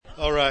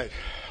All right.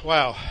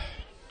 Wow.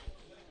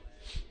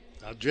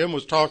 Now, Jim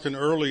was talking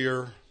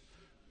earlier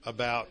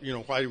about,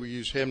 why do we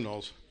use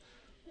hymnals?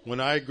 When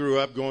I grew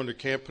up going to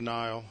Camp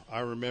Peniel, I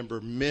remember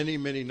many,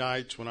 many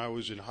nights when I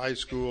was in high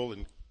school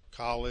and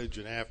college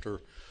and after,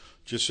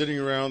 just sitting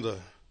around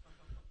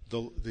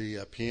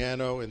the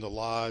piano in the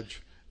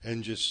lodge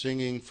and just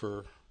singing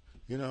for,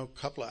 a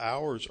couple of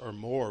hours or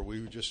more.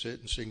 We would just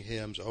sit and sing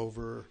hymns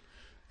over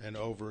and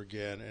over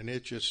again. And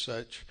it's just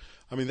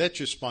that's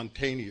just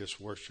spontaneous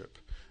worship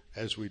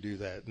as we do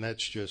that. And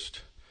that's just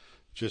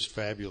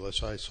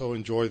fabulous. I so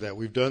enjoy that.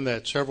 We've done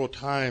that several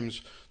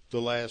times the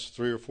last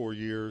 3 or 4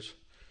 years.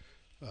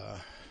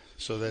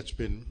 So that's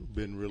been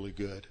really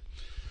good.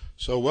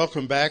 So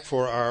welcome back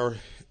for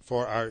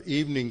our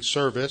evening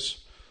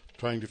service. I'm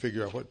trying to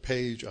figure out what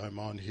page I'm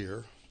on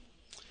here.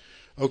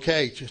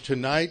 Okay,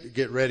 tonight,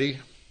 get ready.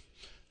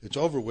 It's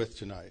over with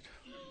tonight.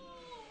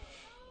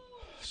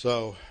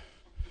 So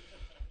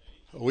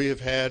we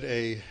have had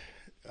a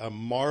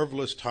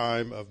marvelous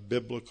time of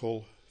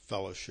biblical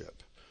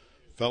fellowship.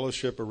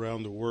 Fellowship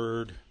around the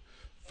Word.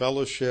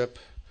 Fellowship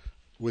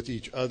with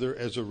each other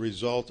as a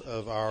result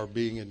of our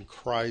being in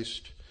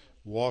Christ,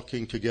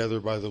 walking together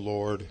by the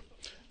Lord.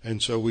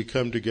 And so we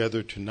come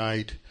together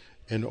tonight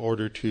in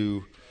order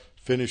to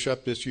finish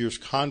up this year's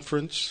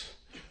conference,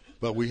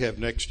 but we have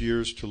next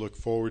year's to look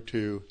forward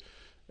to.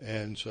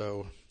 And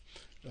so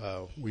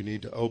we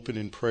need to open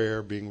in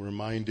prayer, being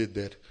reminded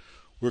that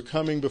we're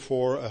coming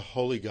before a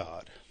holy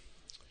God.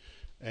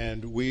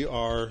 And we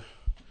are,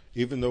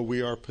 even though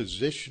we are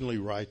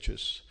positionally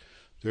righteous,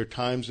 there are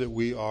times that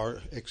we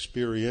are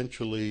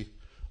experientially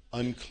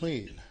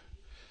unclean,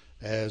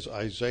 as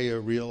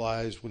Isaiah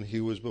realized when he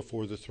was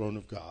before the throne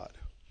of God.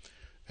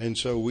 And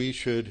so we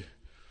should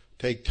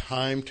take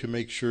time to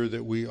make sure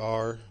that we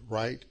are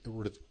right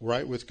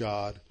with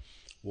God,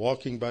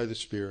 walking by the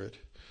Spirit,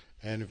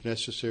 and if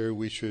necessary,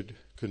 we should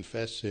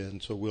confess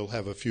sin. So we'll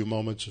have a few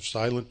moments of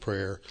silent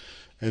prayer,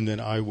 and then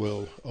I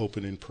will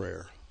open in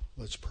prayer.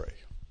 Let's pray.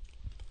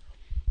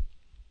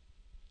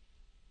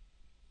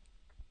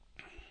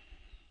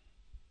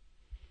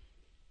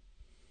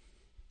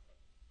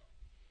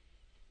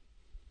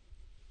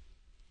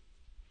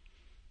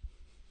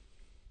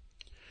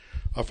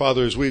 Our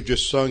Father, as we've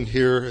just sung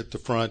here at the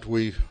front,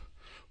 we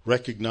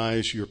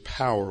recognize your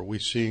power. We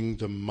sing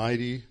the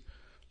mighty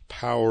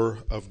power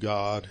of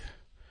God,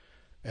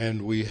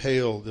 and we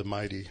hail the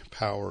mighty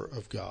power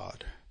of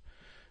God.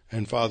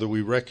 And Father,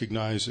 we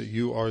recognize that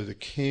you are the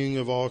King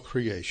of all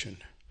creation,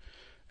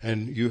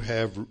 and you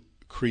have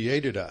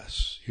created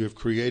us. You have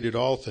created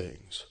all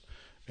things.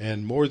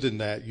 And more than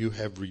that, you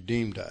have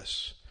redeemed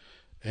us.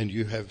 And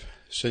you have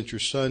sent your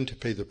Son to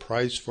pay the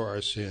price for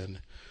our sin,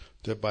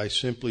 that by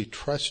simply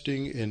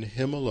trusting in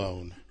him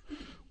alone,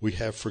 we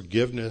have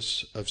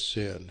forgiveness of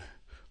sin.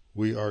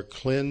 We are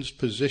cleansed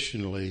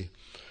positionally.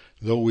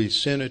 Though we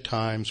sin at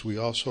times, we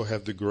also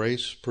have the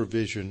grace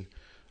provision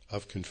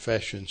of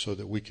confession so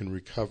that we can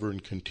recover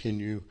and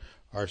continue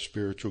our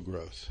spiritual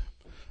growth.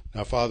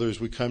 Now, Father, as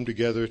we come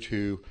together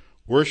to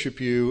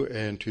worship you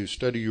and to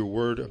study your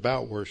word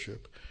about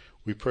worship,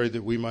 we pray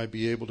that we might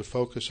be able to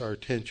focus our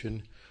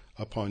attention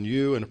upon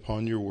you and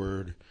upon your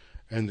word,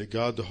 and that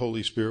God the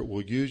Holy Spirit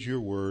will use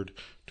your word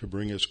to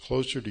bring us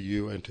closer to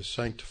you and to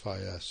sanctify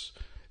us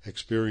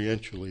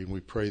experientially. And we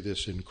pray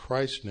this in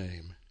Christ's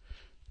name.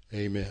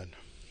 Amen.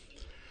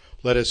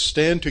 Let us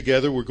stand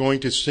together. We're going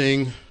to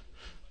sing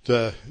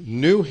the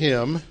new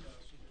hymn.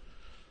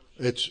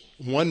 It's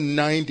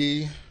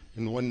 190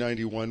 and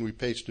 191. We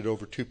pasted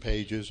over 2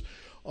 pages.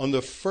 On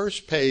the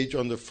first page,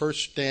 on the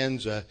first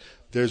stanza,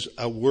 there's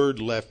a word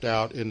left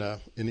out in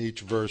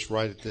each verse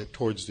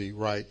towards the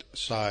right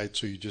side,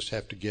 so you just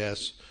have to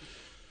guess.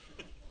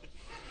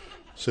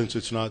 Since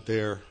it's not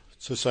there,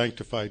 it's a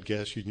sanctified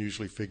guess. You can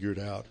usually figure it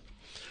out.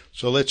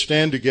 So let's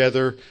stand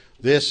together.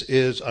 This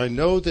is I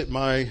Know That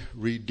My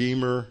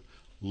Redeemer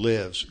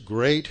Lives.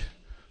 Great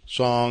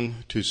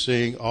song to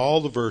sing,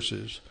 all the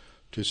verses,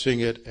 to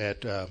sing it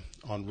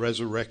on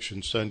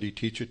Resurrection Sunday.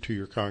 Teach it to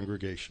your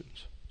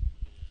congregations.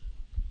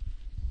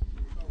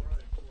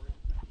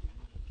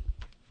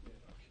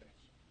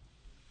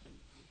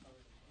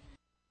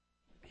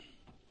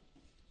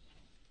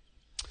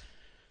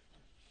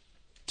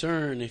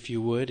 Turn, if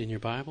you would, in your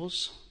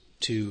Bibles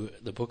to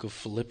the book of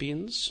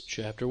Philippians,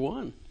 chapter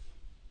 1.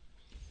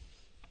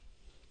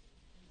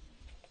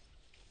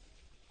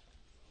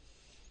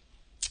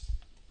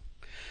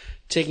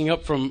 Taking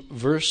up from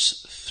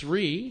verse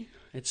 3,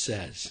 it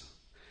says,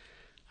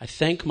 I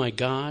thank my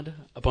God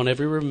upon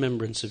every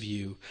remembrance of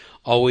you,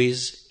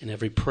 always in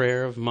every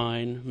prayer of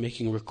mine,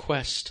 making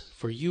request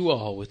for you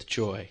all with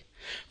joy,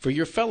 for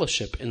your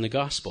fellowship in the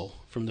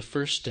gospel from the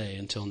first day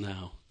until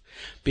now,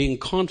 being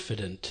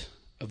confident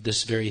of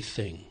this very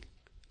thing,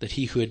 that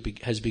he who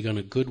has begun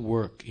a good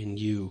work in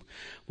you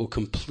will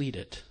complete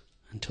it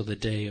until the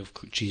day of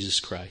Jesus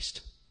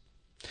Christ.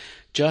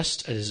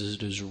 Just as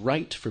it is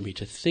right for me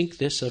to think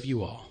this of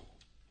you all,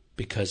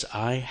 because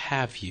I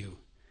have you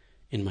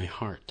in my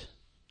heart.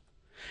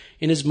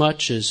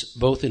 Inasmuch as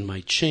both in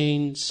my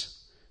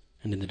chains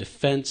and in the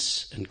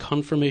defense and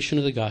confirmation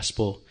of the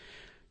gospel,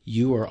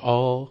 you are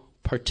all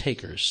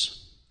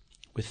partakers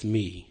with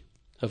me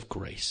of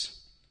grace.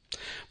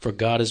 For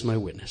God is my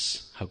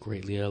witness, how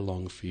greatly I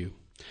long for you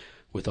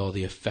with all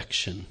the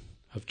affection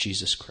of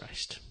Jesus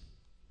Christ.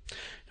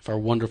 If our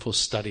wonderful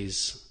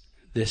studies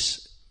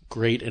this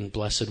great and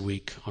blessed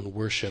week on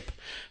worship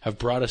have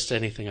brought us to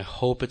anything, I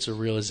hope it's a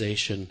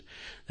realization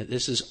that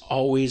this is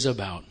always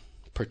about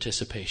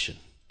participation.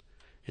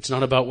 It's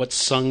not about what's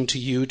sung to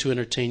you to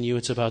entertain you.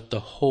 It's about the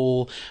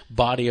whole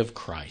body of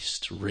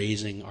Christ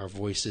raising our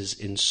voices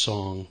in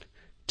song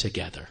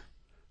together,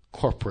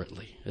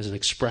 corporately, as an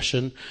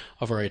expression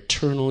of our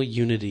eternal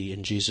unity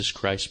in Jesus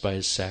Christ by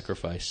his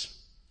sacrifice.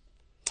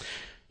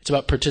 It's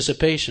about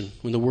participation.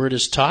 When the word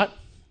is taught,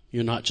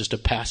 you're not just a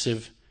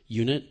passive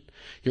unit.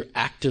 You're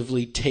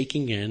actively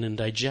taking in and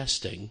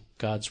digesting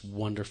God's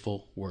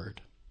wonderful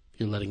word.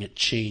 You're letting it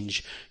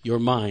change your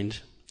mind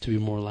to be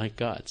more like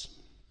God's.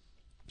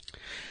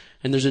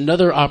 And there's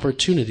another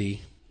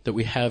opportunity that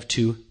we have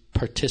to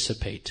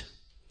participate.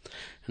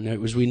 And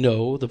as we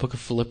know, the book of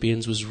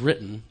Philippians was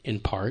written in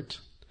part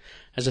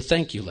as a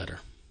thank you letter.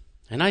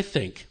 And I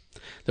think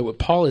that what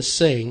Paul is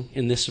saying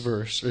in this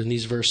verse, or in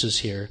these verses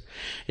here,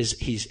 is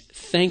he's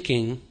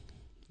thanking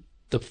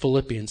the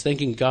Philippians,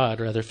 thanking God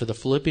rather, for the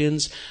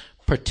Philippians'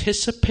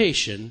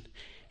 participation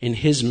in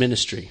his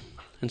ministry.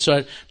 And so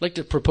I'd like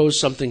to propose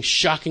something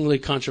shockingly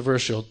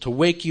controversial to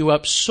wake you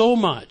up so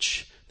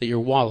much that your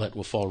wallet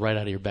will fall right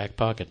out of your back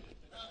pocket.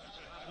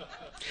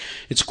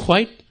 It's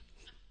quite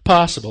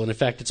possible, and in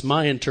fact, it's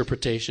my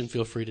interpretation.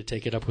 Feel free to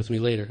take it up with me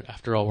later.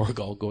 After all, we're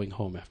all going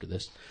home after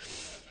this.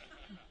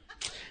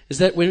 Is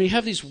that when we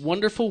have these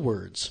wonderful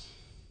words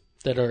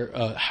that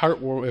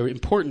are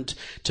important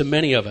to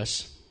many of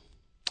us,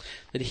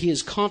 that he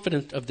is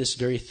confident of this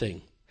very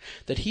thing,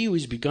 that he who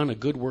has begun a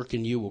good work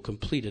in you will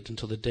complete it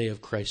until the day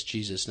of Christ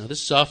Jesus. Now,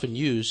 this is often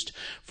used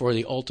for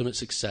the ultimate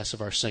success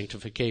of our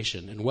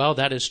sanctification. And while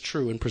that is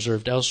true and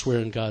preserved elsewhere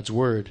in God's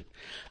word,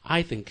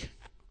 I think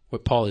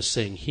what Paul is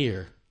saying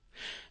here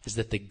is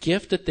that the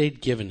gift that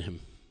they'd given him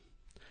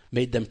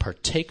made them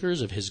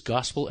partakers of his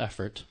gospel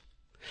effort,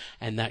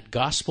 and that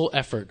gospel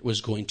effort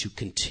was going to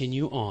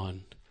continue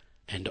on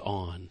and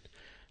on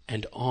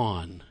and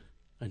on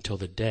until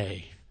the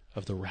day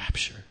of the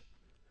rapture.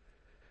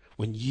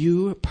 When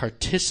you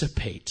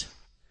participate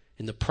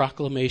in the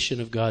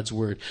proclamation of God's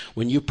word,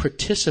 when you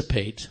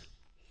participate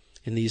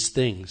in these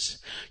things,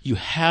 you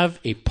have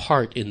a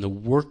part in the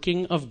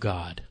working of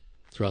God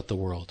throughout the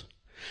world.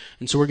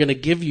 And so we're going to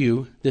give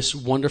you this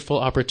wonderful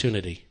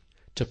opportunity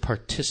to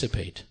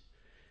participate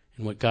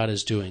in what God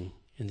is doing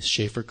in the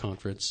Schaefer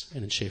Conference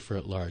and in Schaefer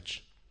at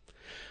large.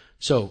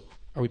 So,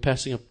 are we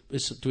passing up?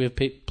 Do we have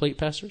plate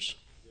passers?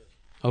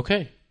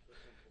 Okay.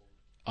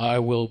 I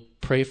will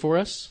pray for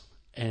us,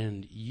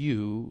 and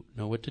you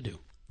know what to do.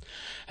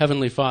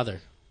 Heavenly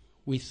Father,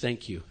 we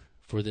thank you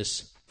for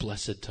this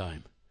blessed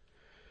time.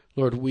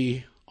 Lord,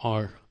 we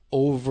are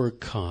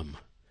overcome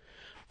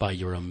by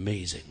your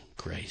amazing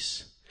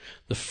grace,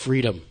 the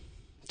freedom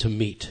to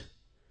meet,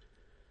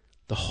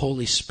 the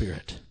Holy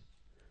Spirit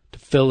to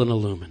fill and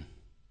illumine,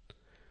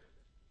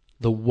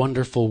 the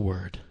wonderful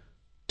word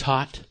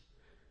taught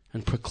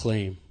and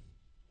proclaim,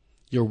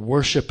 your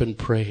worship and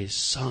praise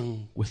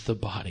sung with the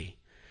body.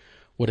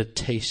 What a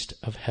taste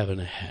of heaven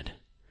ahead.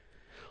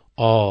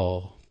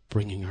 All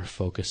bringing our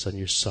focus on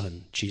your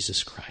Son,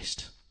 Jesus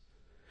Christ.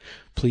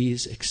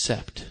 Please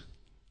accept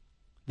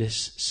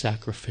this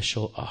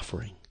sacrificial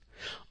offering,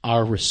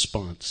 our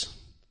response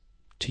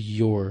to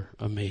your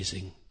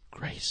amazing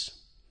grace.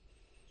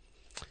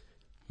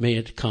 May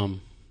it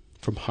come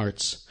from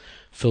hearts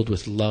filled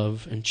with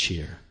love and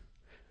cheer,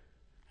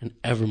 and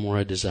evermore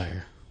a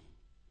desire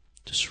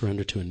to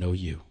surrender to and know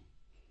you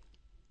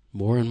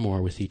more and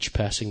more with each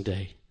passing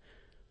day,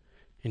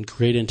 in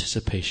great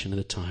anticipation of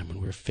the time when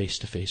we're face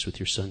to face with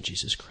your Son,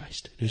 Jesus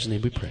Christ. In whose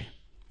name we pray.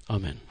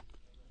 Amen.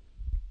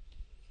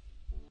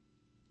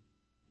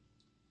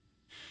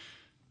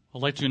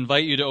 I'd like to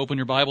invite you to open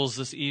your Bibles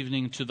this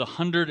evening to the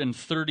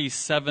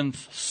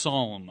 137th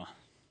Psalm.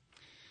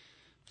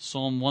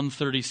 Psalm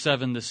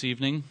 137 this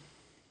evening.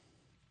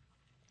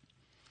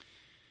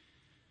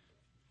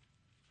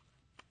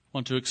 I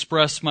want to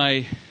express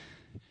my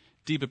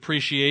deep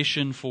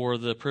appreciation for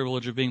the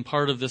privilege of being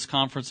part of this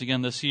conference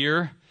again this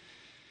year.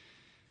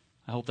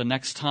 I hope the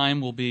next time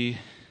will be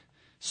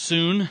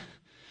soon.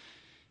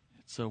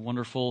 It's a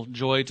wonderful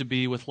joy to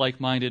be with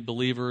like-minded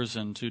believers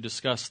and to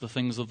discuss the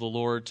things of the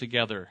Lord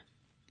together.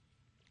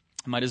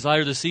 My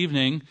desire this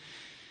evening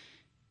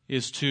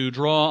is to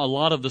draw a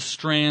lot of the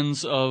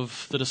strands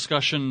of the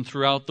discussion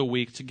throughout the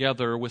week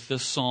together with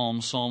this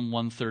psalm, Psalm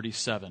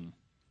 137.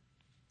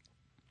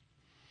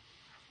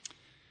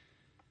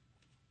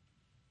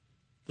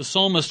 The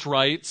psalmist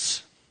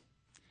writes,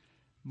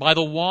 "By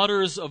the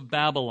waters of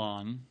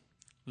Babylon,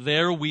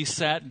 there we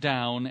sat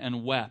down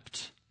and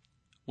wept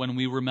when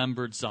we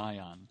remembered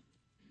Zion.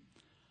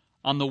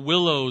 On the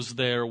willows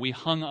there we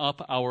hung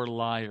up our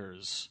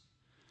lyres,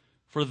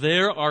 For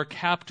there our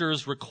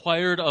captors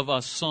required of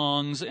us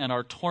songs, and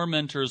our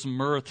tormentors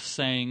mirth,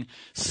 saying,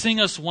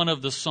 Sing us one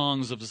of the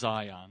songs of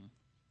Zion.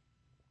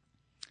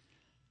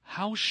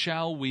 How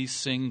shall we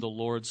sing the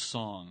Lord's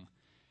song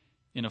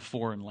in a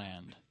foreign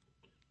land?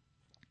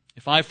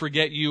 If I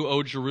forget you,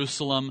 O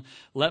Jerusalem,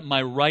 let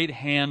my right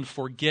hand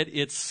forget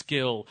its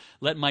skill.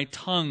 Let my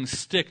tongue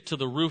stick to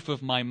the roof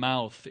of my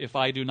mouth, if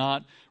I do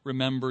not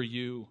remember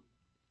you,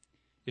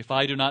 if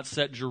I do not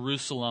set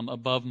Jerusalem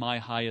above my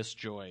highest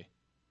joy.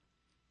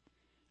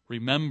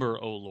 Remember,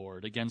 O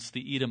Lord, against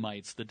the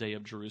Edomites the day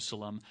of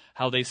Jerusalem,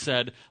 how they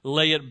said,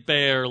 lay it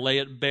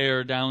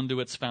bare down to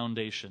its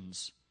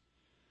foundations.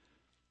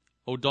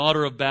 O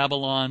daughter of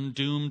Babylon,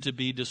 doomed to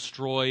be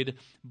destroyed,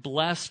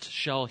 blessed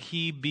shall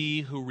he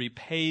be who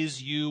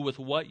repays you with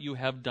what you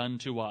have done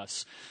to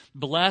us.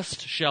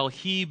 Blessed shall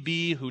he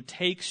be who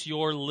takes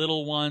your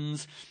little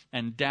ones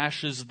and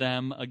dashes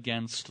them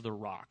against the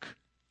rock.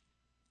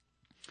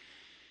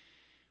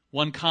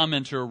 One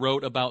commenter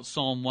wrote about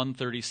Psalm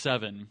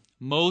 137,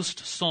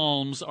 most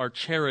psalms are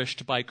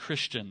cherished by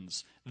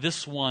Christians.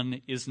 This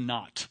one is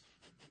not.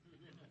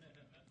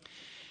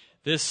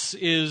 This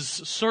is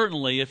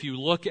certainly, if you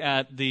look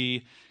at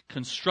the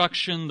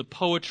construction, the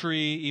poetry,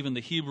 even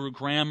the Hebrew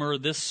grammar,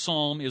 this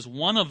psalm is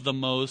one of the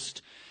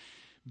most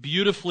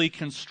beautifully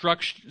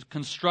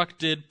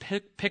constructed,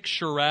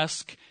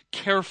 picturesque,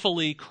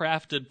 carefully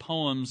crafted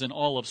poems in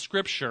all of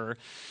Scripture.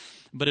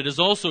 But it is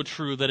also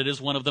true that it is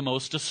one of the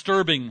most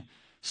disturbing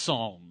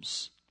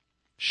psalms.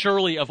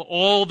 Surely of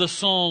all the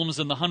psalms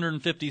in the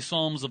 150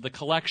 psalms of the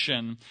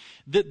collection,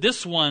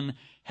 this one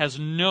has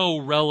no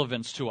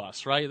relevance to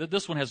us, right? That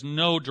this one has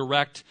no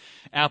direct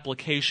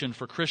application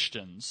for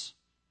Christians.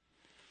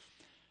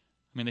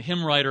 I mean, the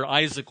hymn writer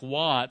Isaac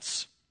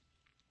Watts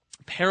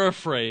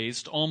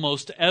paraphrased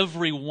almost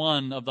every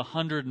one of the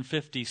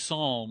 150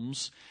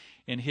 psalms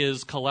in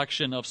his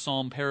collection of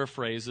psalm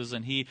paraphrases,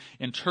 and he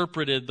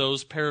interpreted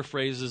those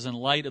paraphrases in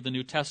light of the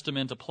New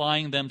Testament,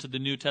 applying them to the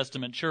New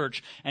Testament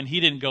church, and he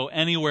didn't go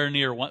anywhere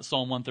near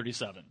Psalm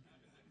 137.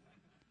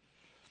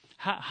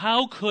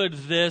 How could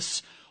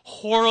this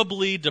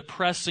horribly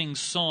depressing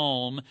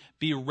psalm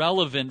be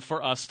relevant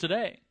for us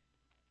today?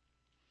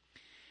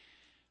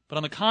 But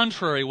on the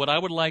contrary, what I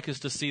would like us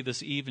to see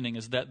this evening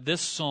is that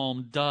this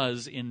psalm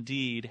does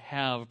indeed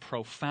have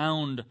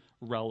profound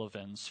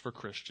relevance for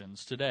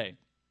Christians today.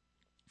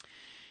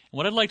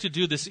 What I'd like to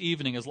do this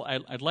evening is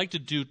I'd like to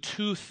do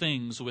two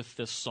things with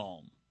this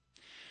psalm.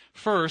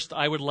 First,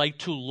 I would like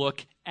to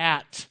look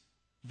at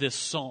this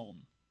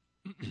psalm.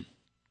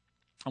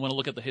 I want to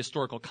look at the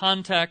historical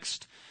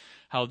context,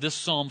 how this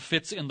psalm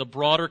fits in the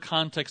broader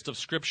context of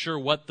Scripture,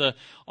 what the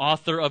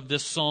author of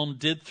this psalm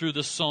did through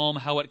the psalm,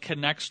 how it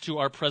connects to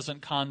our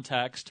present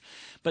context.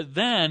 But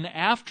then,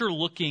 after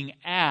looking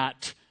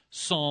at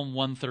Psalm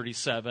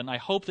 137, I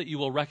hope that you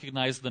will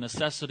recognize the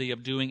necessity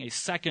of doing a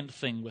second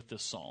thing with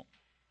this psalm.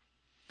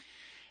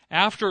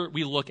 After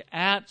we look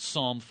at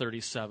Psalm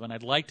 37,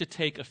 I'd like to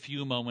take a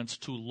few moments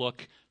to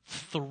look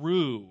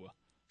through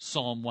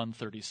Psalm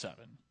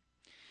 137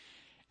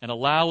 and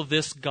allow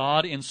this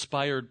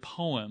God-inspired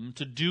poem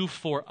to do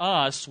for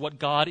us what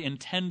God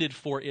intended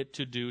for it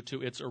to do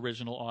to its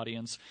original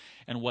audience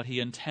and what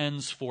He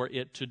intends for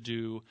it to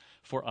do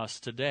for us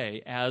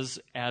today as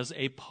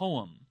a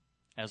poem,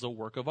 as a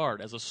work of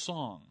art, as a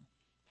song.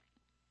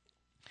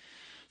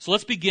 So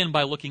let's begin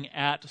by looking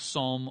at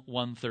Psalm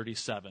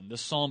 137.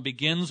 This psalm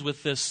begins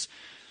with this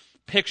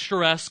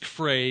picturesque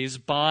phrase,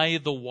 by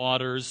the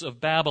waters of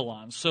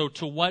Babylon. So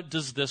to what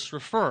does this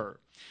refer?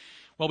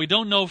 Well, we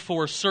don't know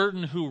for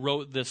certain who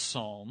wrote this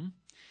psalm,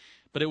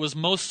 but it was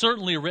most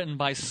certainly written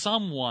by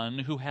someone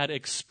who had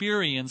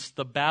experienced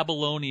the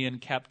Babylonian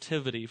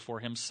captivity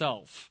for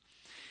himself.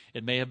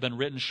 It may have been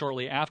written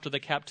shortly after the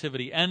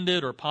captivity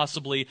ended, or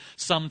possibly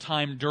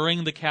sometime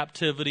during the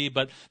captivity,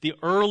 but the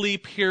early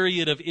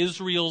period of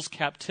Israel's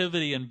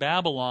captivity in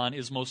Babylon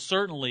is most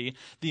certainly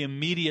the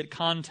immediate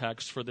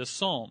context for this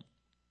psalm.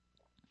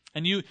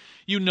 And you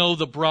know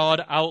the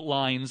broad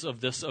outlines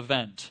of this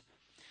event.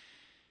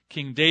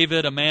 King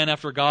David, a man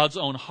after God's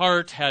own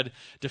heart, had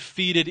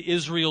defeated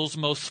Israel's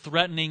most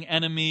threatening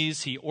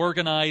enemies. He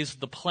organized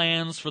the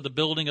plans for the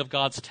building of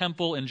God's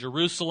temple in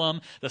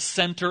Jerusalem, the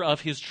center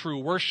of his true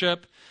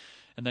worship.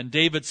 And then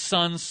David's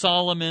son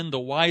Solomon, the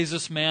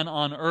wisest man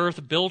on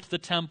earth, built the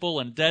temple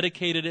and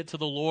dedicated it to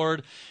the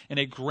Lord in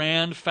a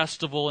grand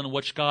festival in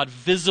which God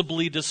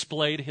visibly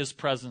displayed His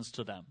presence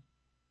to them.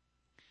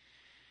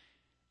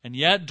 And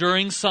yet,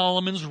 during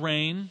Solomon's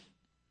reign,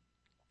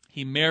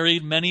 he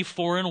married many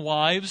foreign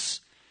wives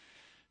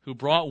who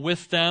brought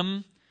with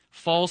them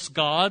false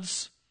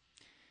gods.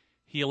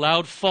 He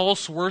allowed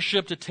false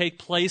worship to take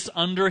place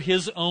under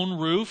his own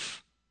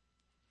roof.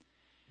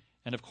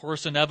 And of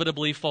course,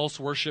 inevitably, false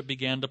worship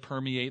began to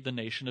permeate the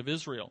nation of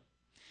Israel.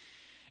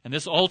 And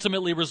this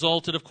ultimately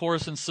resulted, of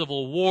course, in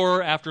civil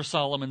war after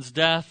Solomon's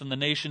death, and the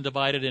nation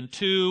divided in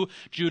two.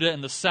 Judah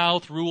in the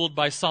south, ruled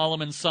by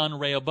Solomon's son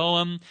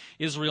Rehoboam.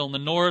 Israel in the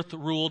north,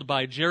 ruled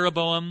by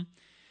Jeroboam.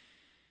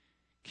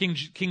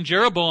 King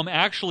Jeroboam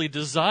actually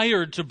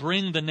desired to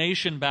bring the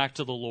nation back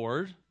to the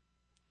Lord.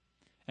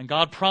 And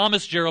God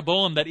promised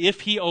Jeroboam that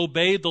if he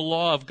obeyed the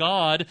law of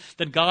God,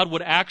 then God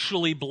would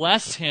actually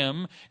bless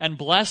him and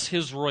bless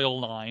his royal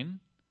line.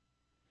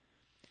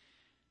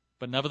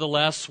 But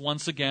nevertheless,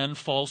 once again,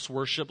 false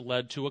worship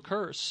led to a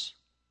curse.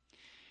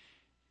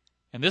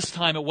 And this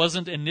time it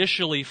wasn't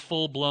initially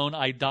full-blown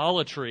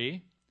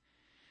idolatry,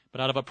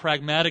 but out of a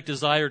pragmatic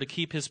desire to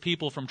keep his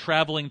people from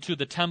traveling to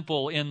the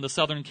temple in the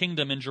southern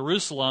kingdom in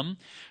Jerusalem,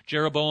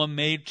 Jeroboam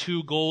made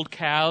 2 gold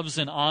calves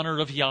in honor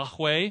of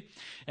Yahweh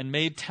and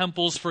made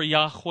temples for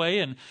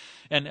Yahweh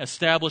and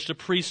established a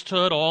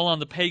priesthood all on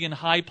the pagan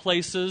high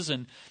places,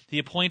 and he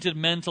appointed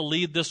men to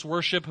lead this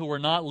worship who were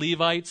not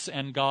Levites,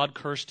 and God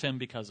cursed him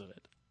because of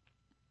it.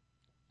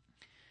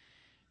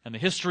 And the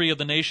history of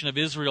the nation of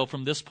Israel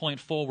from this point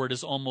forward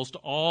is almost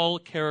all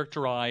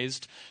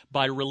characterized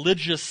by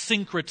religious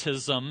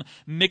syncretism,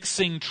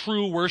 mixing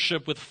true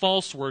worship with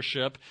false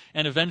worship,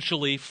 and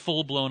eventually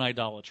full-blown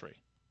idolatry.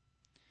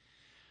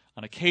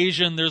 On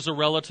occasion, there's a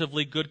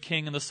relatively good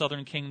king in the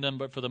southern kingdom,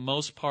 but for the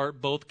most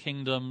part, both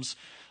kingdoms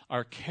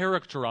are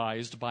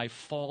characterized by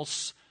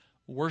false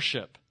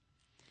worship.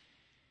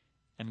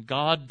 And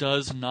God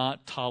does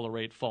not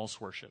tolerate false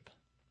worship.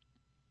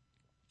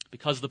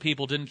 Because the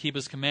people didn't keep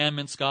his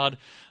commandments, God,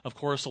 of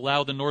course,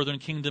 allowed the northern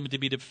kingdom to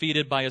be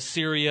defeated by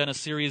Assyria in a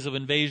series of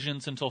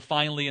invasions until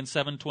finally in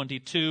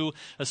 722,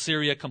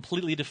 Assyria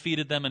completely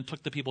defeated them and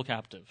took the people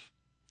captive.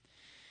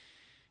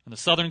 And the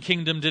southern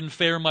kingdom didn't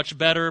fare much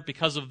better.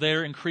 Because of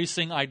their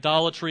increasing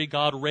idolatry,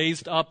 God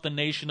raised up the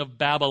nation of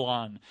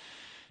Babylon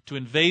to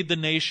invade the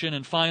nation,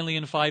 and finally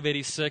in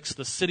 586,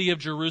 the city of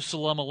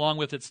Jerusalem, along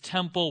with its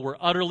temple, were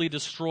utterly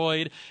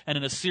destroyed, and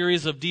in a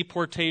series of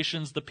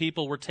deportations, the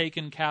people were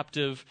taken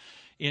captive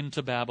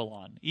into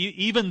Babylon.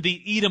 Even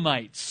the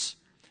Edomites,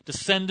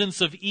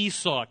 descendants of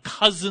Esau,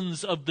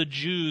 cousins of the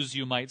Jews,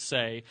 you might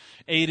say,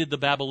 aided the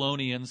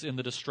Babylonians in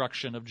the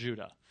destruction of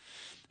Judah.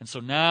 And so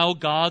now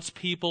God's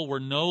people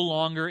were no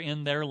longer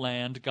in their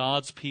land.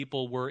 God's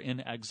people were in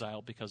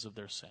exile because of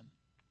their sin.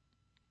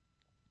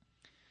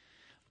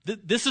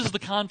 This is the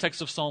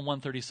context of Psalm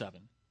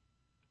 137.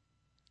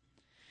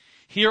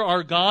 Here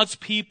are God's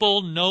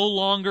people no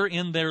longer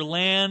in their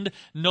land,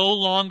 no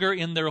longer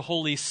in their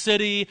holy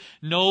city,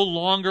 no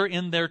longer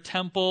in their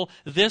temple.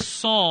 This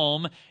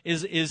psalm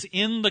is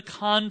in the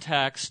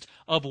context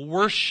of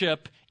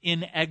worship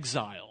in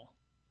exile.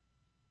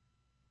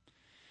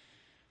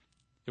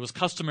 It was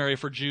customary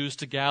for Jews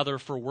to gather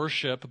for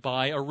worship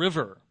by a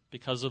river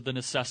because of the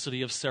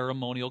necessity of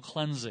ceremonial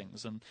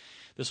cleansings. And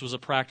this was a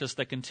practice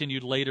that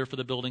continued later for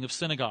the building of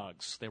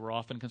synagogues. They were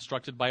often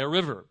constructed by a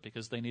river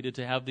because they needed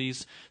to have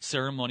these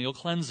ceremonial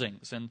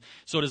cleansings. And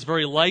so it is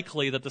very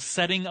likely that the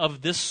setting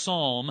of this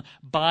psalm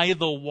by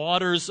the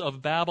waters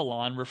of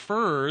Babylon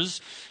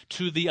refers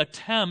to the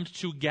attempt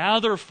to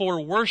gather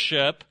for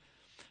worship,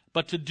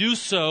 but to do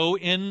so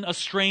in a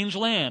strange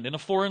land, in a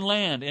foreign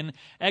land, in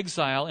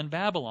exile in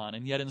Babylon.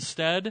 And yet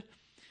instead,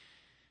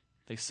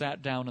 they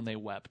sat down and they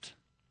wept.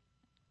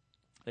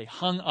 They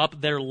hung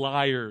up their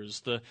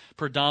lyres, the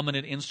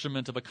predominant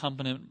instrument of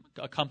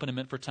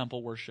accompaniment for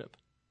temple worship.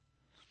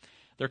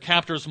 Their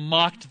captors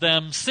mocked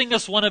them, "Sing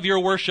us one of your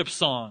worship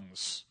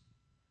songs."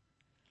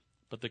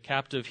 But the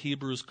captive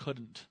Hebrews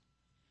couldn't.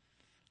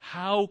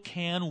 How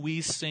can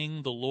we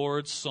sing the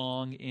Lord's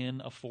song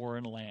in a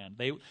foreign land?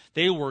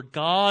 They were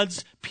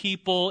God's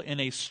people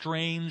in a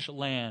strange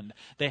land.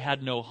 They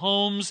had no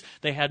homes.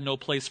 They had no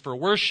place for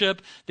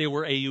worship. They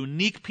were a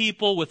unique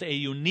people with a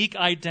unique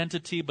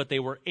identity, but they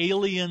were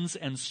aliens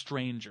and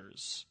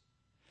strangers.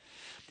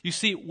 You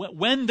see,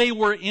 when they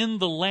were in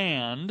the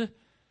land,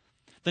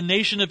 the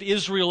nation of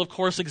Israel, of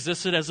course,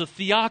 existed as a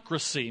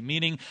theocracy,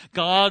 meaning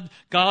God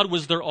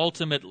was their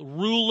ultimate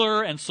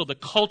ruler, and so the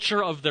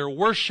culture of their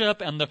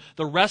worship and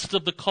the rest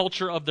of the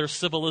culture of their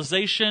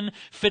civilization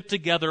fit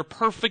together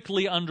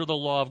perfectly under the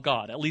law of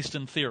God, at least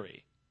in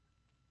theory.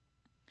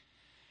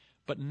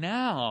 But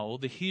now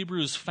the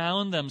Hebrews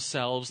found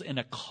themselves in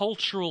a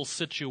cultural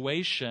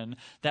situation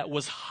that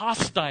was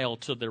hostile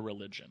to their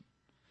religion.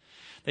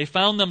 They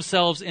found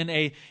themselves in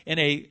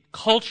a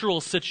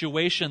cultural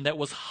situation that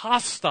was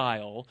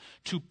hostile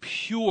to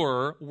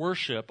pure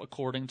worship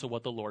according to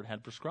what the Lord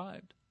had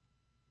prescribed.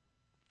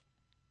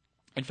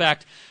 In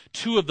fact,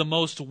 2 of the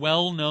most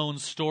well-known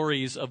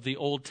stories of the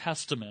Old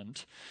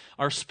Testament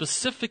are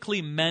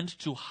specifically meant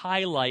to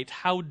highlight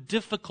how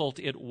difficult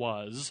it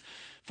was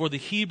for the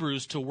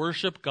Hebrews to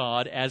worship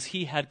God as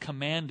He had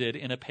commanded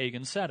in a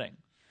pagan setting.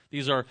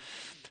 These are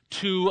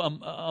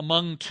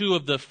among 2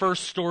 of the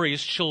first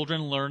stories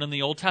children learn in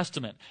the Old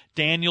Testament.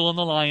 Daniel in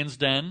the lion's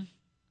den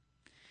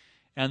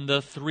and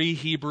the 3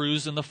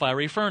 Hebrews in the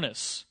fiery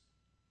furnace.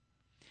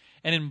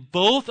 And in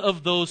both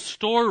of those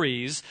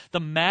stories, the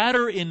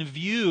matter in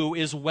view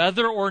is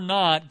whether or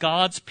not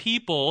God's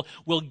people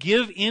will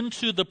give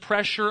into the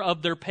pressure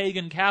of their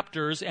pagan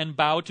captors and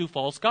bow to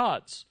false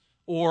gods.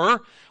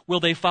 Or will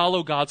they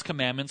follow God's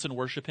commandments and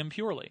worship Him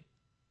purely?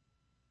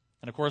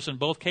 And of course, in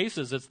both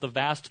cases, it's the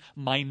vast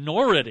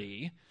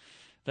minority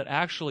that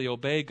actually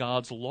obey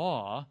God's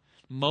law,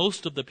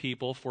 most of the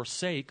people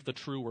forsake the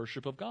true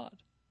worship of God.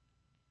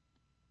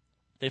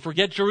 They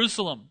forget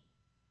Jerusalem.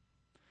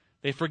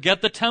 They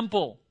forget the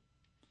temple.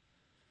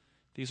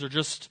 These are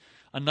just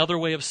another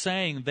way of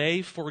saying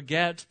they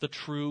forget the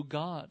true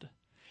God.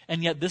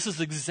 And yet this is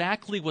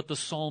exactly what the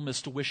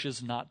psalmist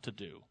wishes not to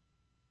do.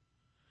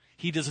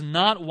 He does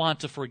not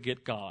want to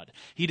forget God.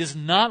 He does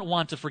not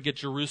want to forget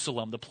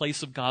Jerusalem, the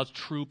place of God's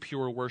true,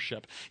 pure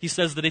worship. He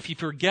says that if he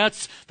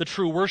forgets the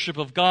true worship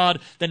of God,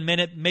 then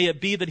may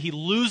it be that he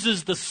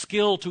loses the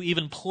skill to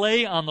even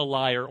play on the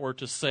lyre or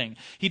to sing.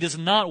 He does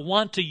not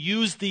want to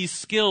use these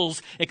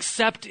skills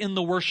except in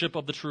the worship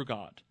of the true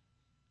God.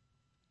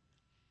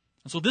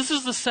 And so this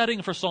is the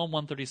setting for Psalm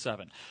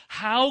 137.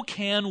 How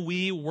can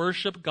we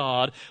worship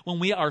God when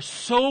we are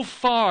so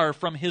far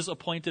from his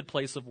appointed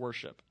place of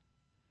worship?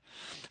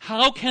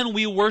 How can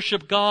we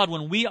worship God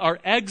when we are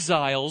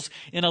exiles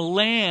in a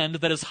land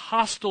that is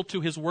hostile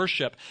to his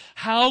worship?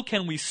 How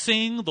can we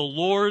sing the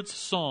Lord's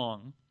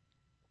song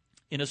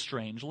in a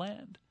strange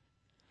land?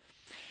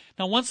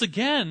 Now, once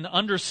again,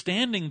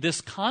 understanding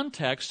this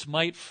context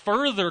might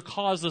further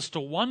cause us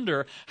to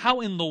wonder, how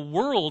in the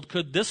world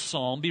could this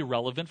psalm be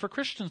relevant for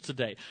Christians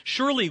today?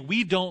 Surely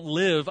we don't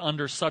live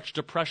under such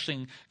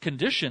depressing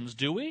conditions,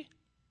 do we?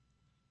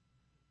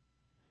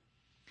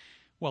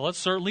 Well, it's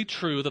certainly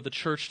true that the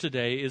church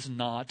today is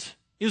not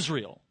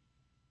Israel.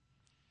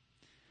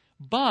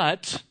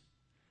 But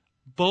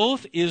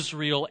both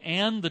Israel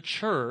and the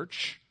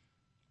church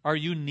are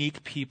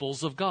unique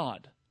peoples of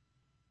God.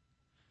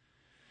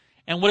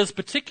 And what is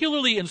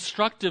particularly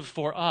instructive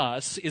for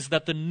us is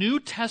that the New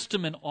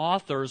Testament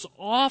authors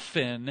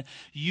often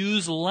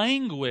use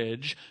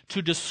language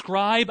to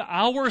describe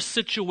our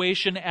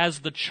situation as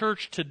the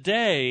church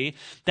today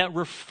that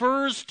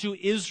refers to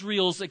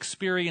Israel's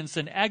experience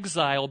in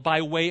exile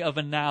by way of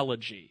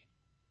analogy.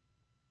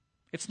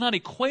 It's not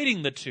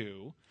equating the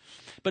two,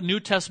 but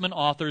New Testament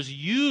authors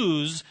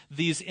use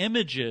these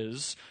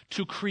images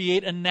to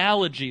create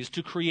analogies,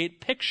 to create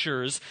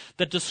pictures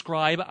that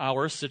describe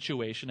our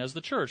situation as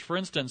the church. For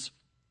instance,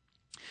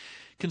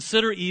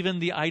 consider even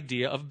the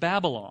idea of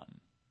Babylon.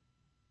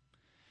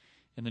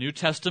 In the New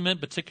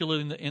Testament,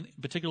 particularly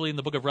in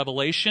the book of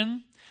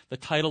Revelation, the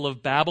title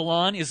of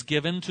Babylon is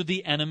given to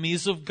the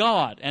enemies of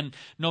God. And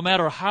no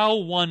matter how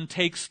one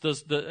takes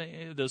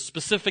the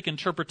specific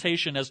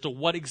interpretation as to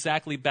what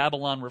exactly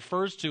Babylon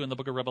refers to in the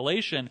book of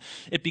Revelation,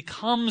 it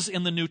becomes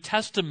in the New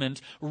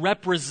Testament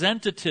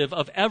representative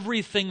of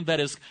everything that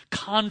is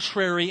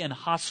contrary and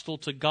hostile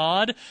to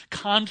God,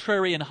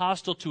 contrary and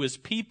hostile to his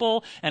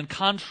people, and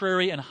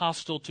contrary and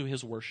hostile to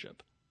his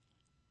worship.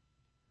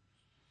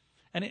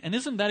 And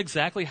isn't that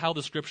exactly how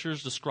the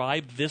Scriptures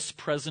describe this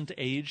present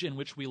age in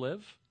which we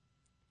live?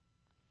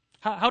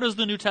 How does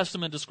the New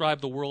Testament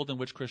describe the world in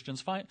which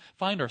Christians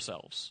find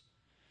ourselves?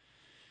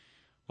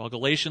 Well,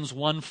 Galatians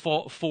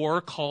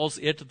 1:4 calls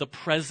it the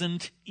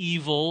present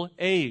evil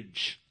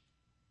age.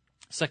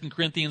 2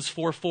 Corinthians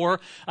 4:4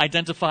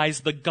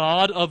 identifies the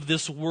god of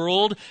this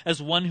world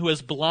as one who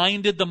has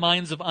blinded the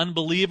minds of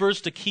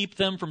unbelievers to keep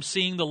them from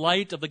seeing the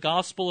light of the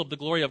gospel of the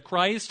glory of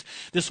Christ.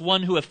 This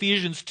one who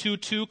Ephesians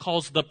 2:2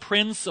 calls the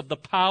prince of the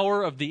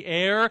power of the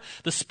air,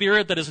 the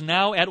spirit that is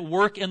now at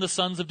work in the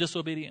sons of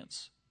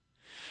disobedience.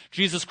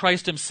 Jesus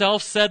Christ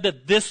himself said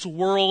that this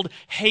world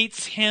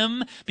hates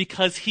him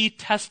because he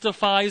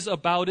testifies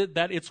about it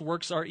that its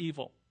works are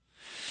evil.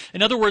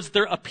 In other words,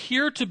 there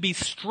appear to be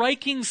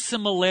striking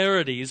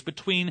similarities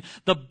between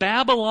the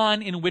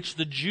Babylon in which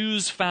the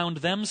Jews found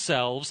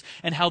themselves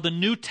and how the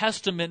New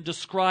Testament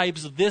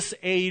describes this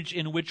age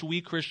in which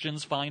we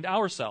Christians find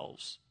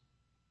ourselves.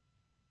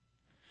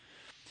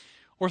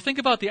 Or think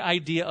about the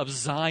idea of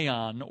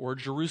Zion or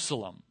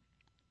Jerusalem.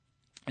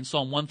 In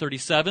Psalm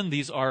 137,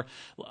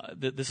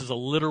 this is a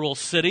literal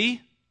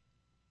city.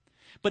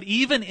 But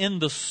even in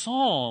the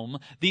psalm,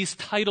 these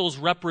titles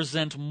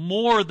represent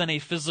more than a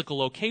physical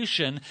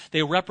location.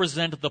 They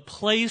represent the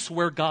place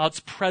where God's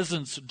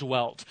presence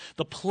dwelt,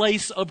 the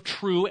place of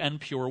true and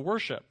pure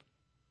worship.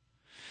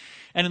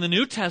 And in the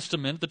New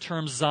Testament, the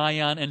terms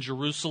Zion and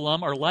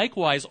Jerusalem are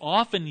likewise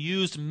often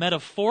used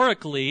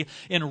metaphorically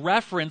in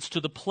reference to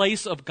the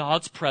place of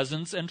God's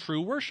presence and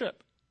true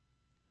worship.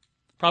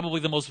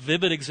 Probably the most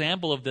vivid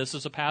example of this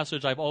is a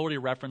passage I've already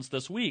referenced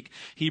this week,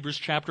 Hebrews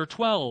chapter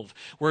 12,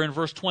 where in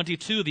verse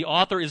 22 the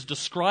author is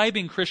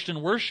describing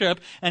Christian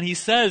worship, and he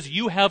says,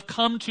 "You have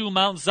come to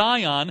Mount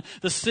Zion,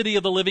 the city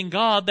of the living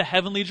God, the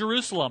heavenly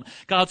Jerusalem."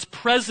 God's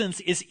presence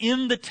is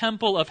in the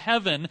temple of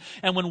heaven,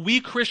 and when we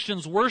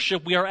Christians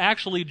worship, we are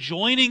actually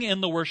joining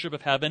in the worship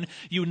of heaven,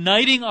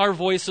 uniting our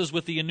voices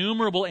with the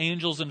innumerable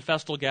angels in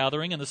festal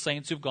gathering and the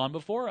saints who've gone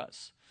before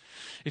us.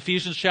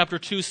 Ephesians chapter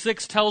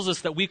 2:6 tells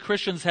us that we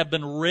Christians have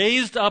been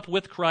raised up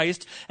with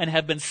Christ and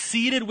have been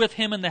seated with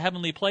him in the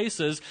heavenly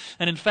places.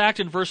 And in fact,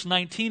 in verse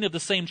 19 of the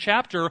same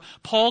chapter,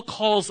 Paul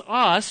calls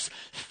us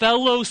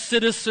fellow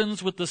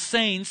citizens with the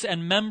saints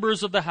and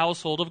members of the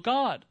household of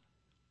God.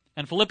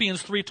 And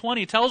Philippians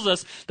 3:20 tells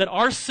us that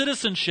our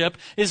citizenship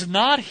is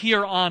not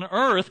here on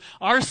earth.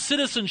 Our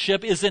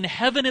citizenship is in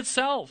heaven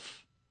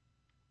itself.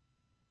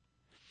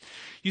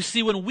 You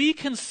see, when we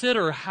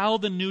consider how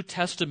the New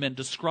Testament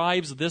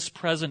describes this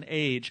present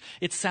age,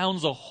 it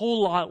sounds a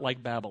whole lot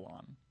like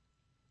Babylon.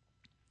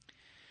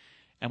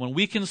 And when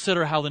we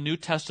consider how the New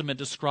Testament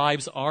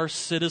describes our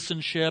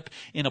citizenship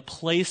in a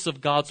place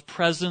of God's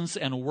presence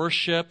and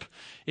worship,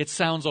 it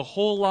sounds a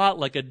whole lot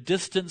like a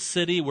distant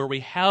city where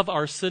we have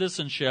our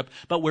citizenship,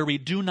 but where we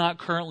do not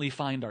currently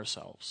find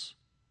ourselves.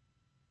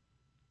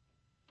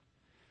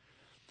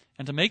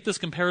 And to make this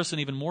comparison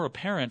even more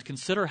apparent,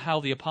 consider how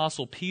the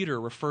Apostle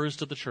Peter refers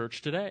to the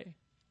church today.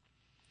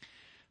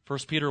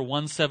 1 Peter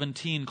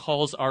 1:17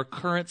 calls our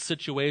current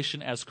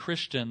situation as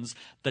Christians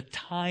the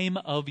time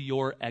of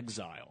your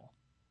exile.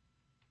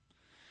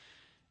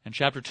 And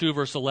chapter 2,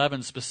 verse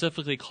 11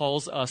 specifically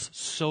calls us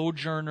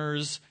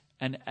sojourners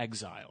and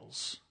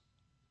exiles.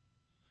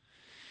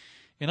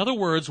 In other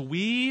words,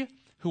 we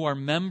who are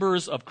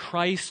members of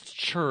Christ's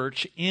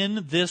church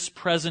in this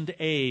present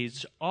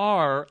age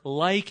are,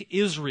 like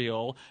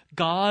Israel,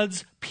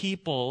 God's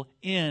people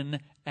in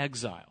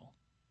exile.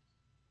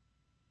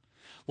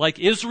 Like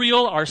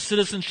Israel, our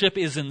citizenship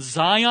is in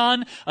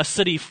Zion, a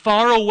city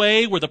far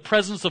away where the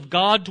presence of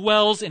God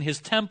dwells in his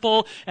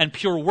temple and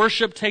pure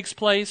worship takes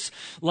place.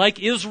 Like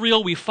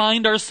Israel, we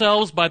find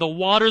ourselves by the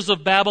waters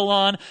of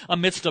Babylon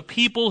amidst a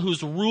people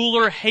whose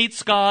ruler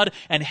hates God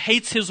and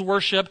hates his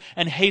worship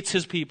and hates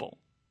his people.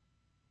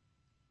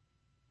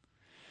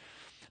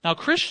 Now,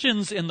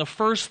 Christians in the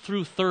 1st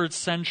through 3rd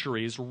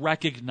centuries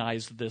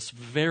recognized this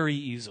very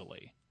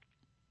easily.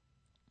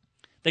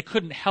 They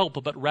couldn't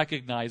help but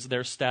recognize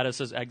their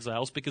status as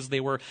exiles because they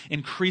were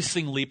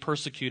increasingly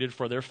persecuted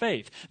for their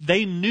faith.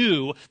 They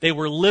knew they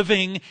were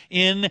living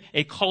in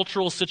a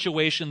cultural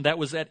situation that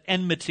was at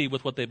enmity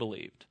with what they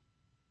believed.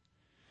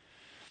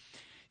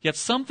 Yet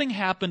something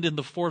happened in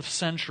the 4th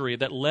century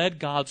that led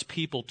God's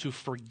people to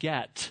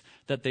forget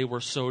that they were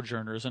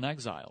sojourners and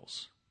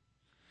exiles.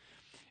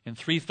 In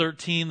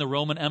 313, the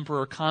Roman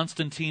Emperor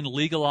Constantine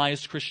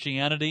legalized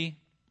Christianity.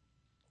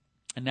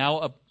 And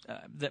now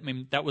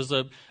that was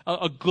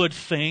a good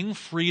thing,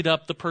 freed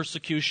up the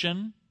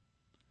persecution.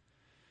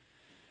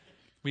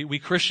 We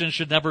Christians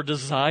should never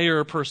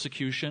desire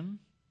persecution.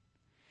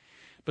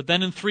 But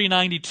then in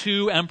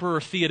 392, Emperor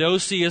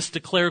Theodosius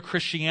declared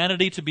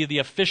Christianity to be the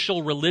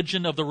official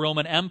religion of the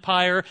Roman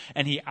Empire,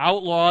 and he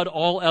outlawed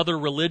all other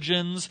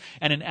religions.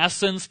 And in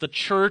essence, the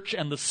church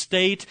and the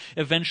state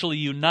eventually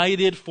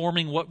united,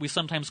 forming what we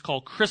sometimes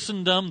call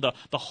Christendom,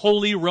 the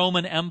Holy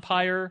Roman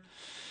Empire.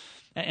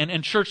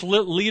 And church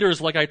leaders,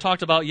 like I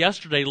talked about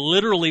yesterday,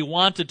 literally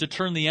wanted to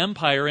turn the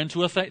empire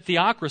into a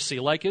theocracy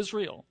like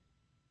Israel.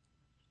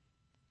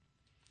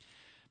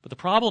 But the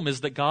problem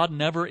is that God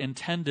never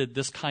intended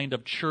this kind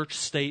of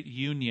church-state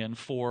union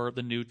for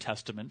the New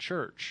Testament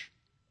church.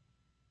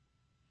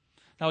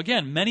 Now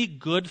again, many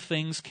good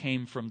things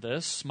came from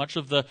this. Much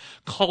of the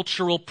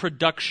cultural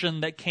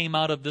production that came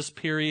out of this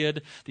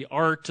period, the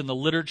art and the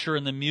literature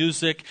and the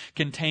music,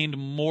 contained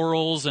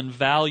morals and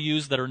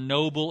values that are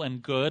noble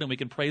and good, and we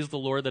can praise the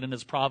Lord that in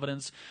His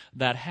providence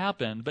that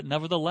happened. But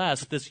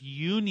nevertheless, this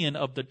union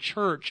of the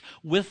church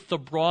with the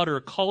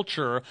broader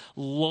culture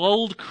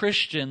lulled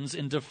Christians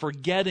into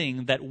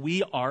forgetting that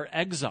we are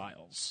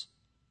exiles.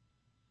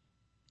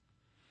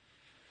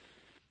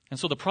 And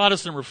so the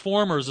Protestant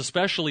reformers,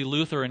 especially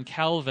Luther and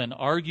Calvin,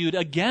 argued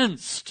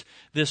against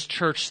this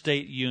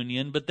church-state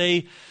union, but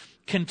they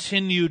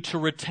continued to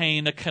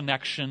retain a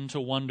connection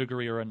to one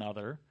degree or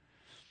another.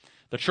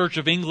 The Church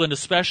of England,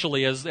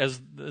 especially, as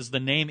the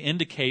name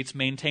indicates,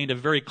 maintained a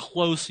very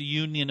close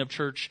union of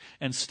church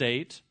and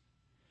state.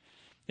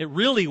 It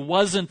really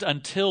wasn't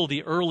until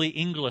the early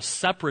English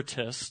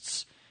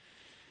separatists,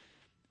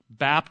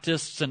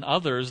 Baptists and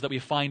others, that we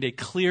find a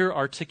clear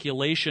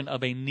articulation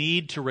of a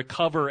need to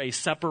recover a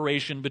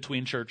separation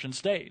between church and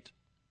state.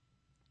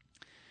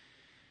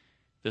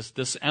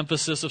 This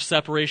emphasis of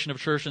separation of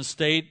church and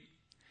state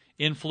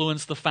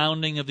influenced the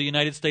founding of the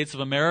United States of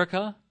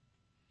America.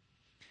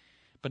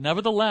 But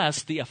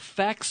nevertheless, the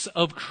effects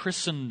of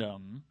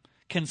Christendom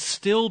can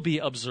still be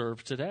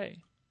observed today.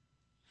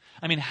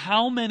 I mean,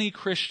 how many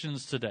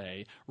Christians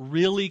today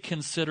really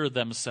consider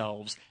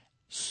themselves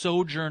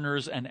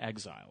sojourners and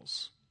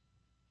exiles?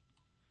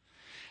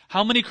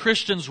 How many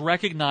Christians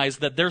recognize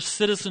that their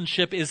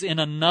citizenship is in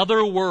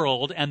another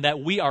world and that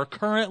we are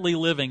currently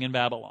living in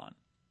Babylon?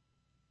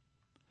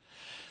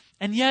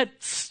 And yet,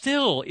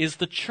 still, is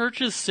the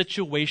church's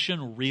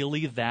situation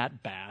really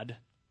that bad?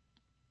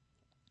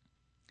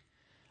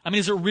 I mean,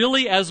 is it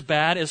really as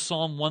bad as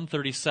Psalm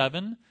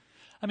 137?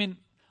 I mean,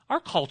 our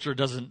culture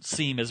doesn't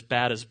seem as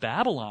bad as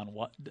Babylon,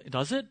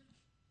 does it?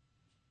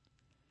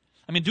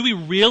 I mean, do we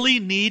really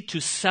need to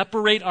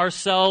separate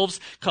ourselves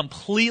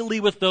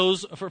completely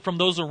from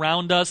those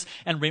around us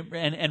and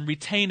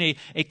retain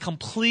a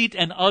complete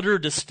and utter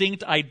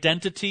distinct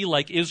identity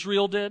like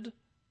Israel did? Do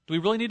we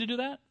really need to do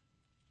that?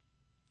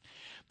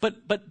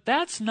 But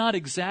that's not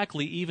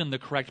exactly even the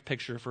correct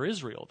picture for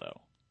Israel,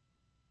 though.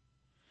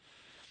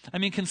 I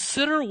mean,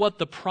 consider what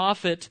the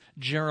prophet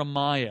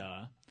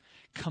Jeremiah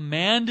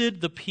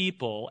commanded the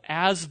people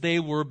as they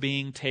were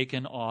being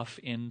taken off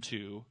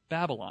into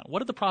Babylon. What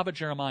did the prophet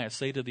Jeremiah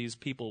say to these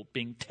people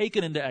being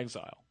taken into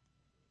exile?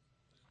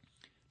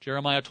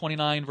 Jeremiah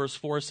 29 verse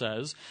 4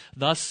 says,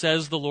 "Thus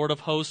says the Lord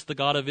of hosts, the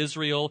God of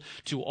Israel,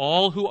 to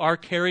all who are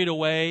carried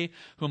away,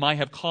 whom I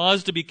have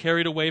caused to be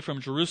carried away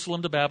from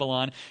Jerusalem to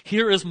Babylon,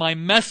 here is my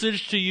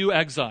message to you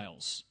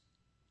exiles.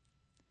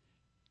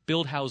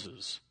 Build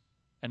houses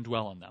and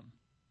dwell in them.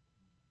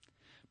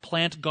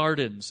 Plant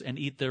gardens and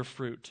eat their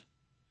fruit.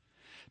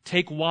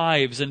 Take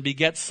wives and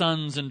beget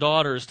sons and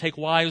daughters. Take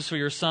wives for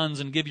your sons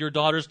and give your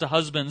daughters to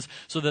husbands,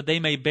 so that they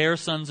may bear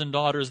sons and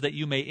daughters, that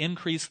you may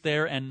increase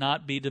there and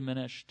not be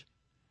diminished."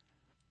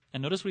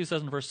 And notice what he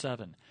says in verse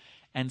 7.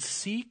 "And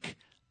seek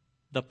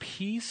the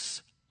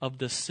peace of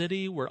the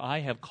city where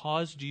I have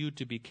caused you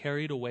to be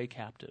carried away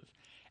captive,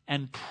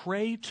 and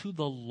pray to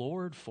the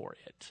Lord for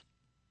it.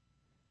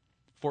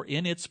 For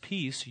in its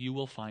peace you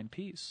will find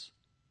peace."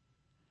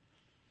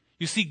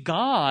 You see,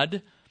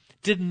 God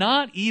did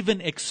not even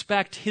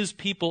expect his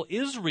people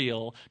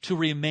Israel to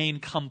remain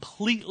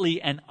completely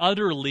and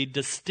utterly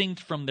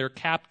distinct from their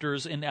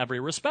captors in every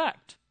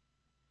respect.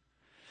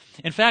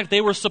 In fact, they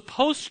were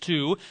supposed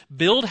to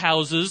build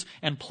houses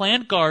and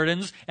plant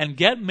gardens and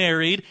get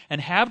married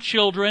and have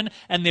children,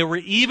 and they were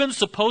even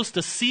supposed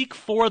to seek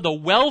for the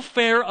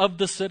welfare of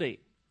the city.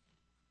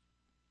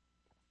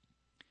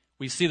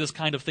 We see this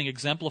kind of thing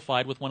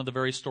exemplified with one of the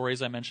very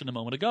stories I mentioned a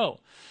moment ago.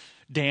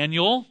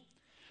 Daniel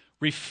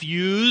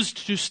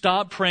refused to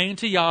stop praying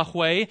to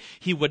Yahweh.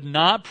 He would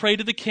not pray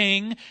to the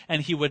king,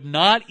 and he would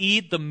not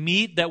eat the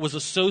meat that was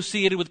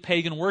associated with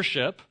pagan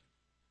worship.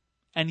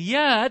 And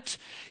yet,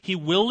 he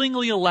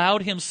willingly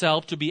allowed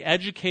himself to be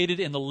educated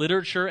in the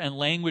literature and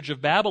language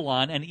of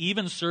Babylon, and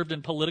even served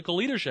in political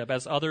leadership,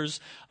 as others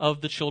of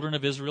the children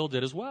of Israel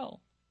did as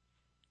well.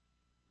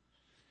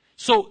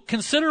 So,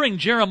 considering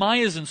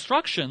Jeremiah's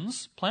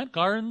instructions, plant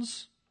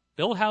gardens,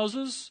 build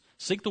houses,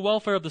 seek the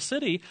welfare of the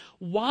city,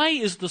 why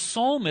is the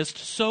psalmist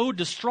so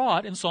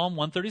distraught in Psalm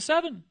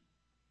 137?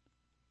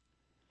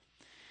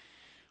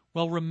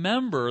 Well,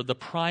 remember the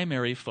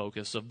primary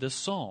focus of this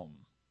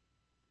psalm.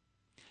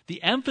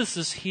 The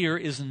emphasis here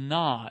is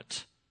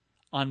not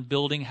on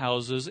building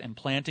houses and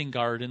planting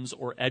gardens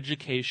or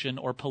education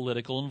or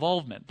political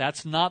involvement.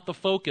 That's not the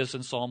focus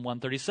in Psalm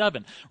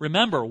 137.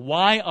 Remember,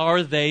 why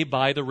are they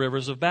by the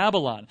rivers of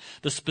Babylon?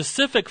 The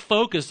specific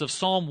focus of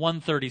Psalm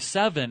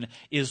 137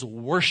 is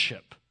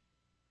worship.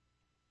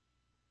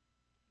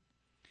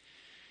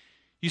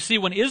 You see,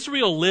 when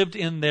Israel lived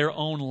in their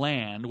own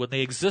land, when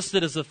they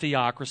existed as a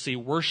theocracy,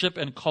 worship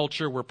and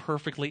culture were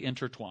perfectly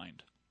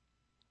intertwined.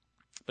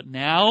 But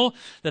now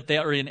that they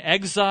are in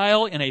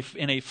exile in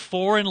a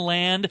foreign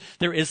land,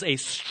 there is a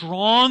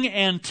strong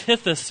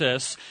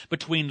antithesis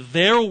between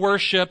their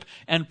worship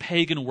and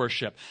pagan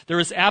worship.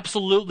 There is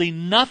absolutely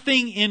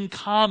nothing in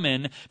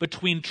common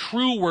between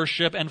true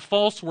worship and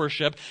false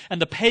worship, and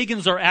the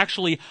pagans are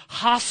actually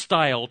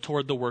hostile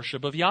toward the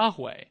worship of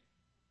Yahweh.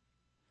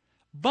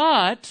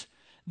 But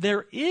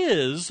there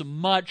is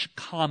much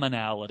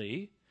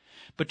commonality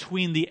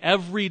between the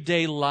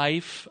everyday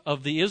life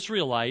of the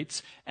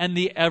Israelites and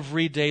the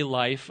everyday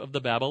life of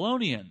the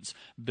Babylonians.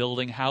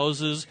 Building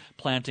houses,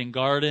 planting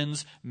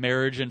gardens,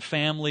 marriage and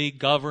family,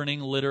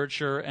 governing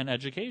literature and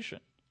education.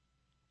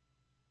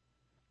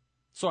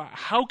 So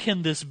how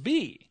can this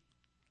be?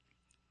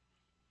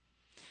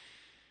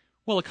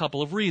 Well, a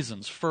couple of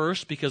reasons.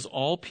 First, because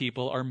all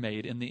people are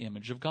made in the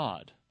image of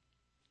God.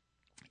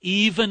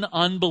 Even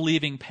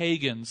unbelieving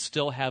pagans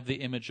still have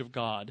the image of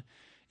God,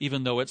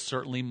 even though it's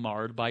certainly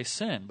marred by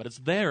sin, but it's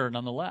there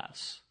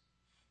nonetheless.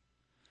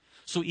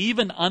 So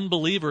even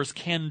unbelievers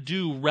can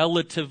do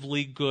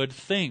relatively good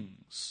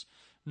things,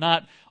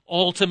 not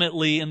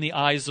ultimately in the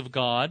eyes of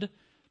God,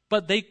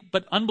 but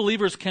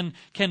unbelievers can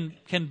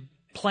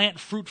plant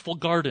fruitful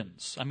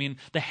gardens. I mean,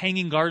 the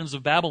Hanging Gardens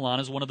of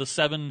Babylon is one of the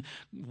 7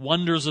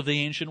 wonders of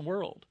the ancient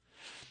world.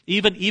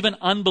 Even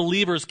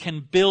unbelievers can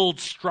build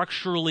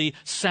structurally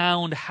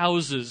sound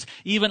houses.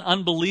 Even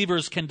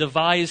unbelievers can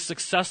devise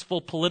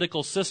successful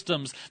political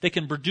systems. They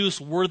can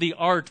produce worthy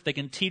art. They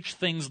can teach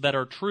things that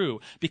are true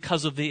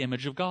because of the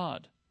image of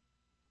God.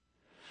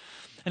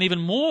 And even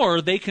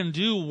more, they can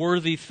do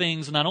worthy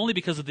things not only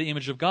because of the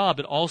image of God,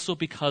 but also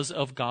because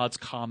of God's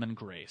common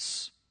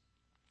grace.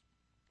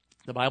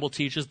 The Bible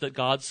teaches that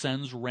God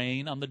sends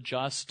rain on the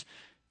just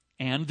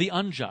and the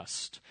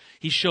unjust.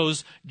 He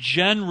shows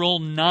general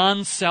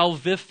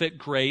non-salvific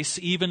grace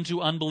even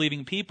to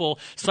unbelieving people,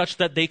 such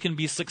that they can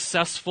be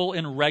successful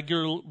in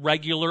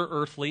regular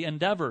earthly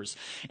endeavors.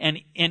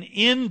 And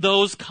in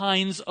those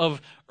kinds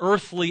of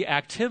earthly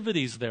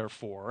activities,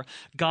 therefore,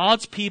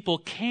 God's people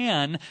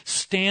can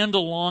stand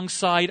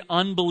alongside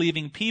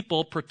unbelieving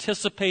people,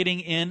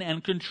 participating in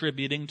and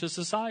contributing to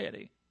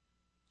society.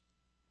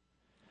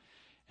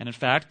 And in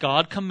fact,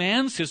 God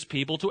commands his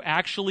people to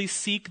actually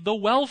seek the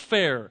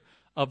welfare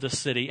of the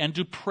city and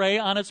to pray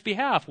on its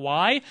behalf.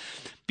 Why?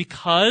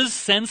 Because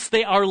since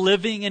they are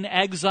living in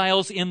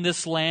exiles in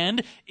this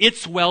land,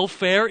 its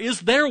welfare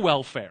is their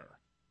welfare.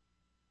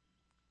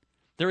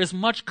 There is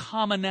much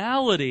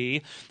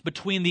commonality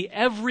between the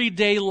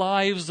everyday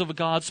lives of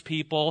God's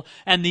people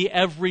and the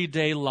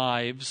everyday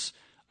lives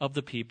of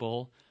the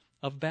people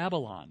of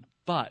Babylon.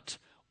 But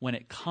when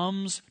it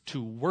comes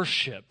to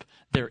worship,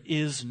 there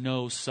is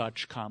no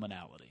such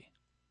commonality.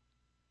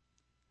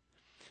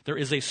 There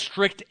is a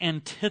strict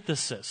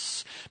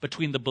antithesis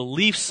between the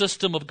belief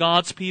system of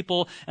God's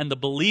people and the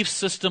belief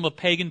system of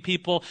pagan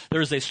people.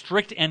 There is a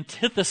strict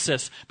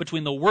antithesis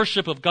between the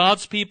worship of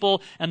God's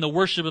people and the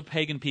worship of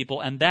pagan people,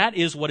 and that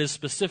is what is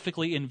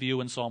specifically in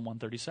view in Psalm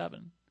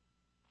 137.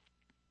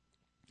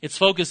 Its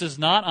focus is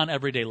not on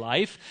everyday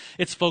life.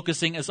 Its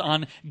focusing is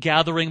on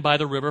gathering by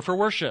the river for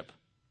worship.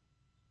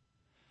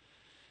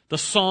 The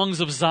songs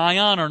of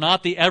Zion are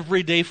not the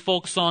everyday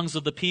folk songs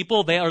of the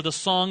people. They are the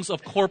songs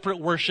of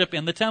corporate worship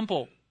in the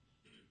temple.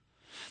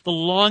 The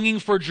longing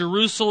for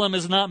Jerusalem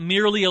is not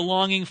merely a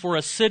longing for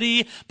a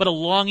city, but a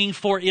longing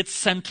for its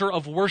center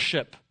of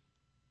worship.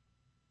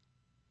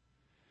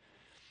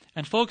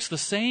 And folks, the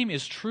same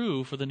is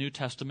true for the New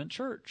Testament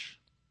church.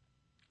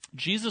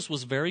 Jesus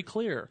was very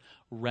clear.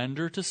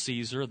 Render to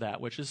Caesar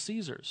that which is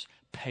Caesar's.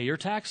 Pay your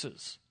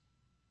taxes.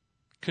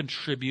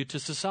 Contribute to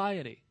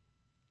society.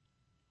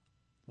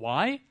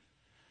 Why?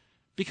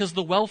 Because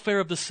the welfare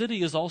of the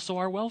city is also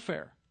our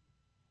welfare.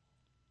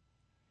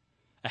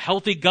 A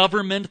healthy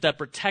government that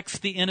protects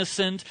the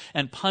innocent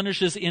and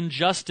punishes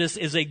injustice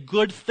is a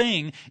good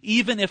thing,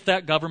 even if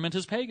that government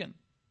is pagan.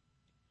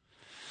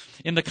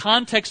 In the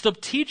context of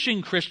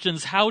teaching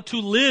Christians how to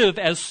live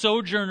as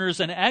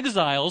sojourners and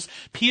exiles,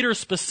 Peter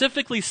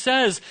specifically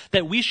says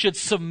that we should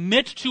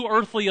submit to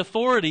earthly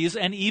authorities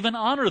and even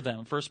honor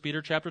them. 1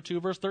 Peter chapter 2,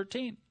 verse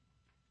 13.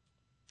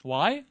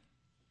 Why?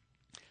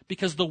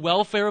 Because the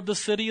welfare of the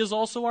city is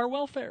also our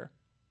welfare.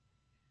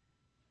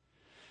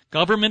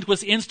 Government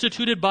was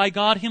instituted by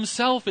God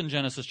himself in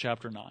Genesis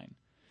chapter 9.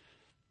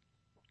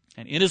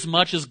 And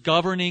inasmuch as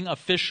governing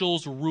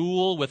officials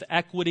rule with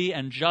equity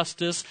and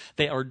justice,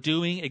 they are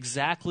doing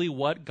exactly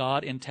what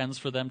God intends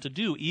for them to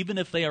do, even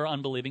if they are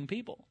unbelieving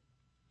people.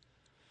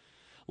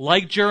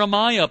 Like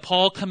Jeremiah,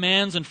 Paul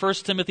commands in 1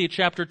 Timothy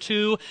chapter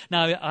 2,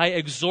 now I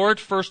exhort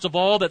first of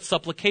all that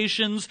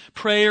supplications,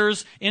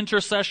 prayers,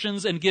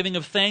 intercessions, and giving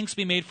of thanks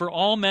be made for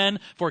all men,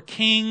 for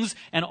kings,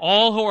 and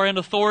all who are in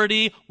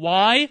authority.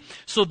 Why?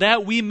 So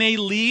that we may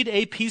lead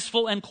a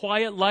peaceful and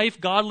quiet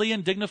life, godly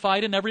and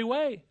dignified in every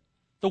way.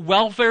 The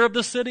welfare of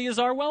the city is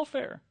our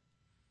welfare.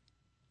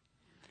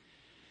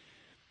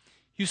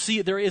 You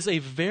see, there is a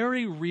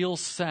very real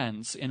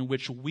sense in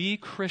which we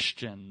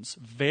Christians,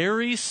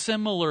 very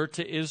similar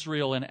to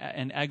Israel in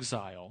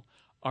exile,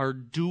 are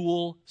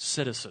dual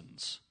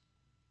citizens.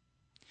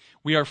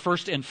 We are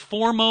first and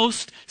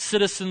foremost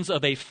citizens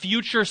of a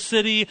future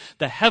city,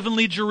 the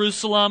heavenly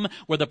Jerusalem,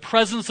 where the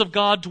presence of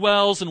God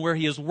dwells and where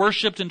he is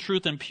worshipped in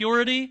truth and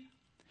purity.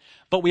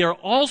 But we are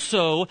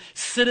also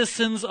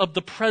citizens of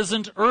the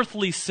present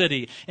earthly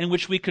city in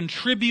which we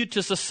contribute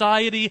to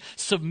society,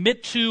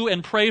 submit to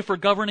and pray for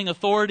governing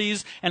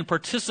authorities, and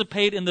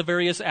participate in the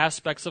various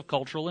aspects of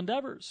cultural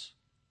endeavors.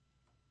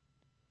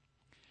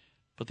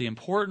 But the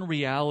important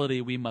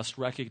reality we must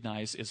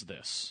recognize is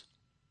this.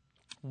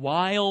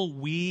 While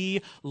we,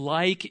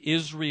 like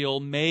Israel,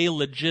 may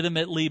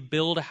legitimately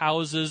build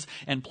houses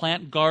and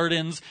plant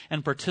gardens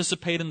and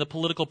participate in the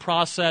political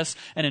process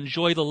and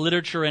enjoy the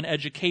literature and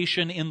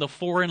education in the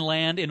foreign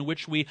land in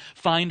which we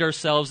find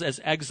ourselves as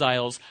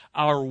exiles,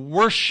 our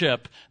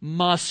worship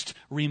must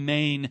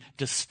remain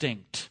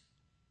distinct.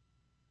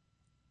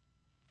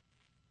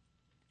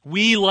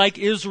 We, like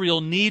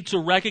Israel, need to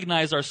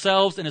recognize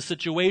ourselves in a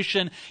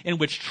situation in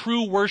which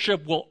true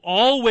worship will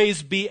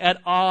always be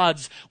at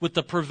odds with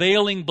the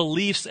prevailing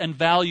beliefs and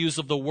values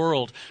of the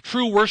world.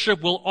 True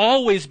worship will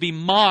always be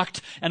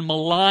mocked and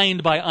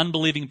maligned by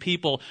unbelieving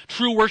people.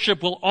 True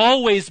worship will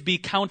always be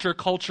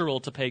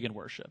countercultural to pagan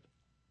worship.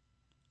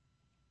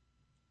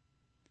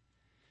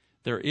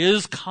 There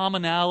is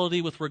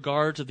commonality with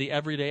regard to the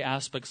everyday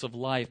aspects of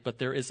life, but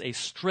there is a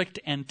strict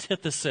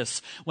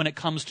antithesis when it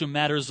comes to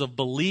matters of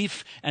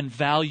belief and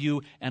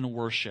value and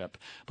worship.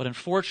 But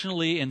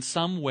unfortunately, in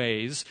some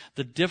ways,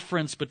 the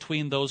difference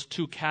between those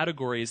two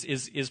categories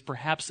is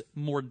perhaps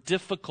more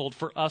difficult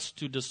for us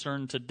to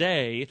discern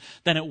today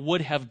than it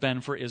would have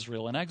been for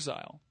Israel in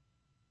exile.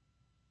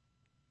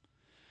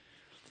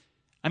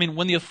 I mean,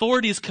 when the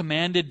authorities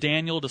commanded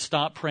Daniel to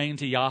stop praying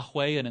to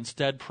Yahweh and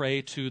instead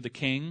pray to the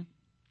king,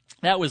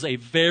 that was a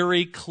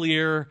very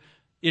clear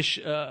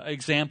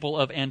example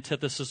of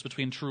antithesis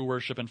between true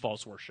worship and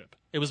false worship.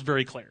 It was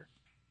very clear.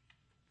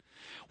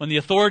 When the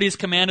authorities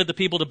commanded the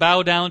people to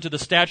bow down to the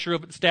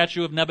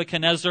statue of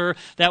Nebuchadnezzar,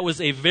 that was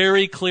a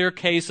very clear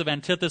case of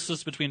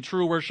antithesis between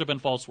true worship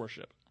and false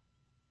worship.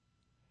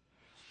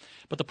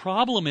 But the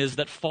problem is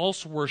that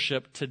false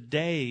worship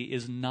today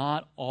is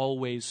not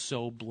always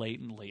so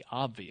blatantly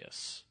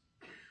obvious.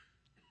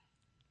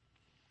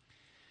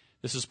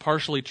 This is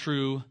partially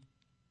true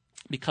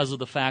because of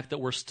the fact that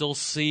we're still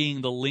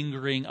seeing the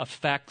lingering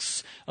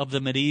effects of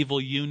the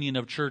medieval union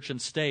of church and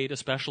state,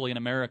 especially in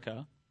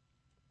America.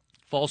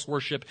 False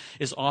worship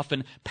is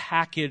often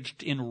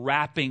packaged in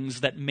wrappings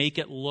that make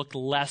it look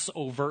less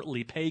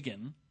overtly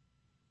pagan.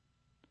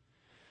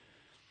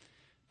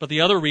 But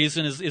the other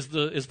reason is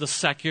the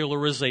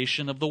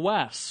secularization of the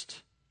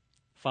West,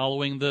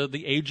 following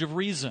the age of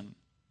reason.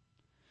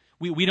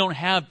 We don't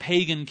have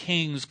pagan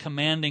kings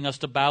commanding us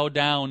to bow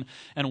down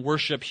and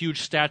worship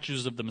huge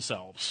statues of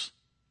themselves.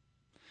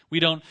 We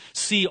don't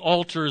see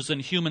altars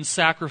and human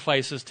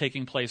sacrifices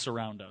taking place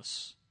around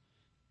us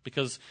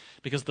because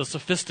the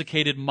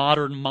sophisticated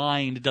modern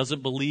mind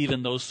doesn't believe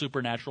in those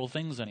supernatural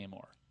things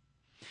anymore.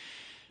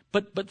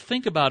 But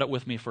think about it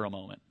with me for a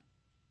moment.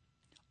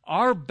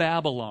 Our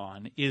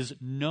Babylon is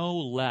no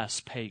less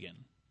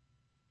pagan.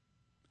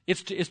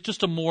 It's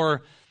just a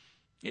more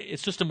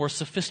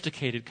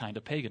sophisticated kind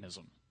of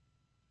paganism.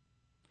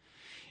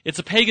 It's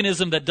a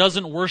paganism that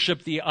doesn't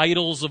worship the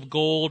idols of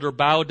gold or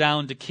bow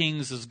down to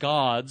kings as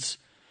gods.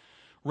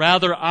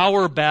 Rather,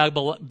 our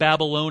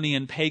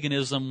Babylonian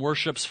paganism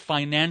worships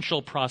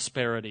financial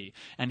prosperity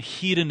and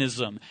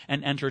hedonism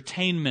and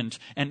entertainment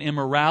and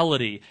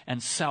immorality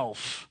and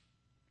self.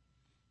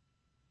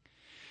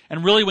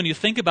 And really, when you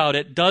think about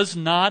it, does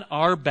not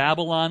our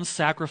Babylon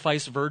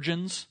sacrifice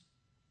virgins?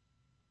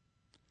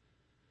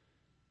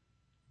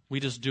 We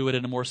just do it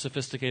in a more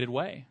sophisticated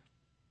way.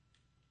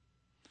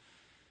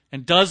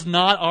 And does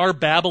not our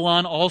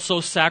Babylon also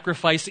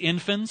sacrifice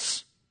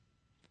infants?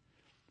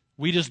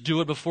 We just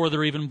do it before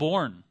they're even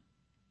born.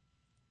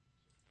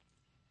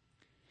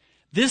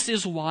 This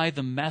is why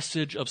the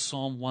message of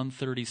Psalm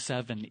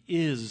 137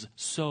 is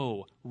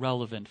so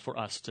relevant for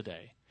us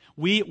today.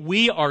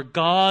 We are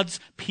God's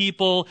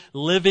people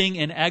living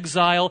in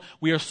exile.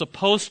 We are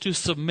supposed to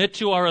submit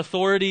to our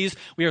authorities.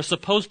 We are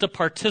supposed to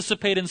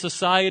participate in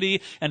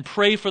society and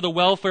pray for the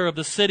welfare of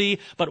the city.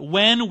 But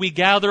when we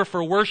gather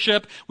for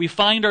worship, we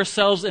find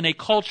ourselves in a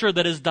culture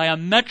that is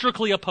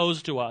diametrically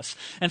opposed to us.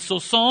 And so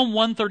Psalm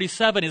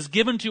 137 is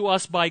given to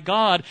us by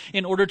God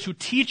in order to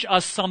teach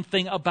us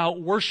something about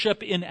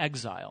worship in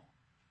exile.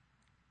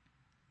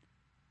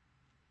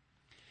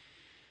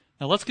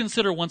 Now let's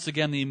consider once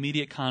again the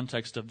immediate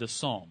context of this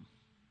psalm.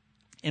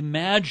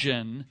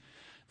 Imagine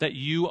that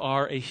you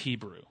are a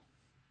Hebrew.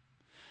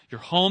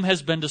 Your home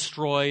has been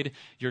destroyed.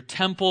 Your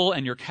temple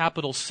and your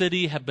capital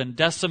city have been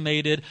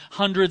decimated.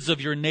 Hundreds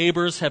of your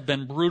neighbors have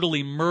been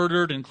brutally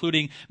murdered,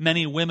 including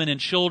many women and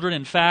children.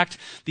 In fact,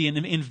 the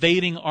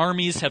invading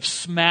armies have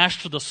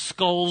smashed the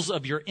skulls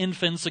of your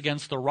infants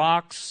against the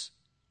rocks.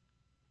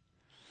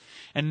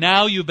 And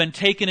now you've been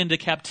taken into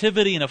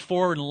captivity in a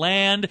foreign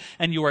land,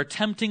 and you are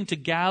attempting to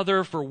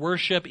gather for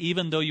worship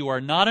even though you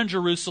are not in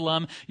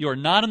Jerusalem, you are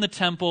not in the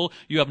temple,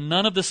 you have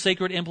none of the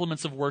sacred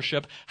implements of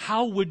worship.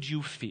 How would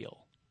you feel?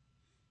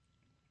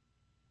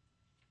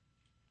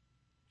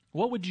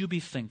 What would you be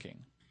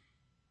thinking?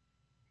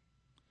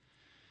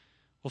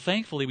 Well,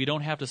 thankfully, we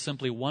don't have to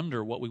simply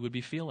wonder what we would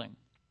be feeling.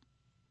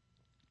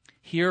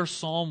 Here,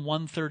 Psalm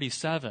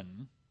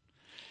 137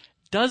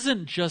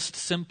 doesn't just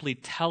simply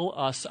tell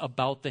us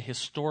about the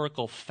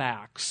historical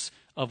facts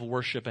of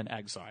worship in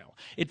exile.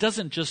 It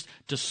doesn't just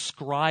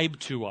describe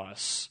to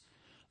us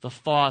the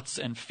thoughts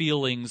and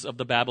feelings of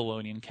the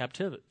Babylonian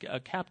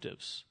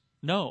captives.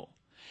 No.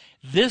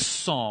 This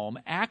psalm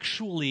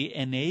actually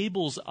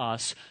enables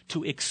us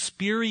to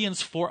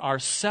experience for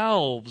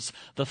ourselves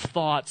the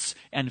thoughts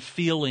and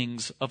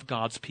feelings of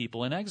God's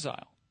people in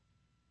exile.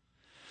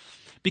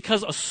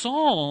 Because a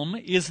psalm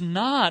is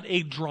not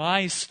a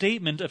dry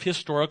statement of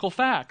historical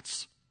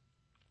facts.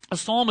 A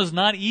psalm is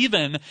not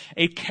even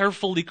a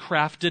carefully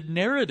crafted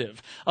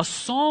narrative. A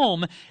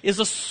psalm is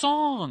a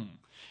song.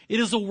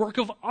 It is a work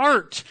of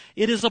art.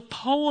 It is a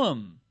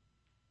poem.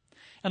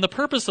 And the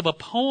purpose of a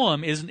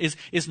poem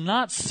is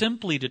not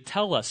simply to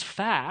tell us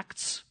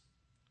facts.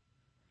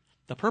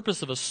 The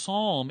purpose of a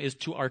psalm is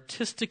to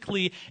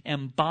artistically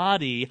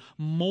embody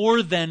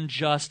more than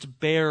just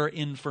bare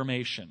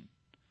information.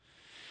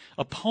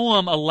 A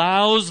poem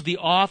allows the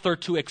author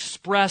to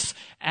express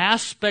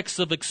aspects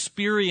of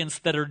experience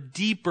that are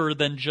deeper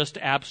than just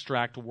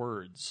abstract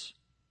words.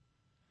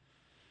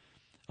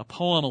 A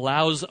poem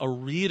allows a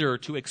reader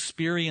to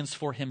experience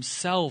for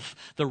himself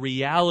the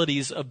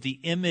realities of the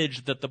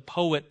image that the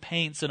poet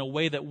paints in a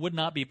way that would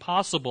not be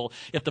possible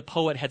if the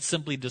poet had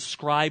simply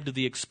described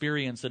the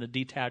experience in a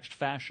detached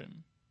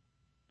fashion.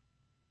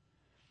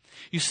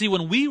 You see,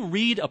 when we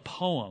read a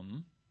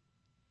poem,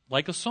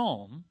 like a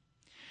psalm,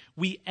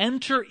 we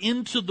enter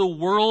into the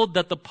world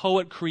that the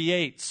poet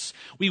creates.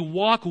 We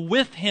walk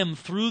with him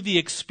through the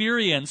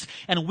experience,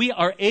 and we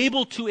are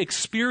able to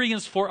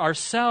experience for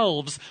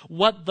ourselves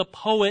what the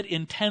poet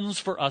intends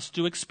for us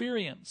to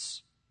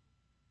experience.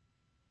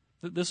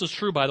 This is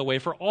true, by the way,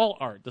 for all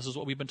art. This is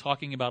what we've been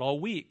talking about all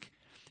week.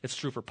 It's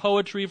true for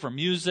poetry, for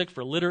music,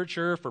 for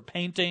literature, for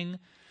painting.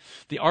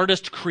 The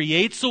artist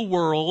creates a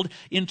world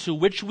into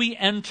which we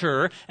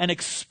enter and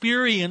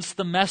experience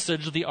the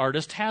message the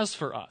artist has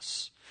for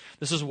us.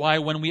 This is why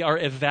when we are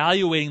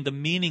evaluating the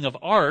meaning of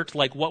art,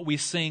 like what we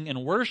sing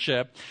in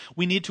worship,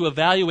 we need to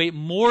evaluate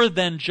more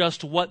than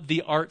just what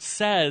the art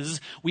says.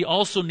 We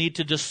also need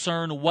to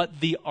discern what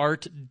the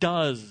art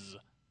does.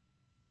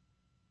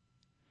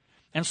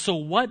 And so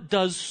what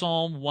does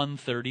Psalm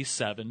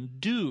 137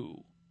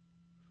 do?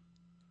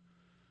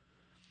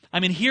 I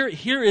mean,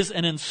 here is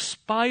an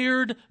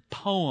inspired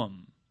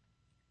poem.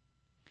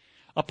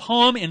 A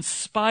poem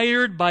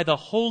inspired by the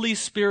Holy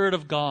Spirit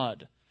of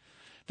God.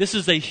 This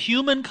is a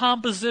human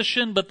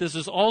composition, but this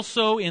is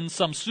also in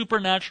some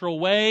supernatural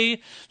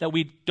way that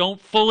we don't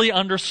fully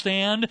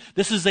understand.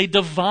 This is a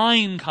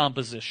divine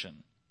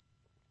composition.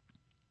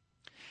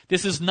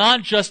 This is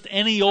not just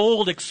any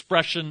old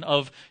expression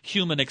of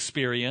human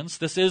experience.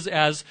 This is,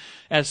 as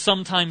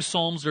sometimes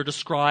Psalms are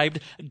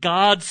described,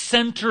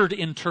 God-centered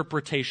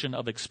interpretation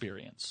of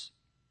experience.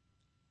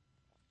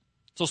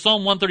 So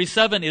Psalm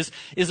 137 is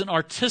an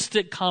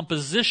artistic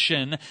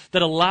composition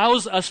that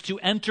allows us to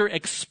enter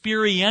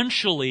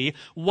experientially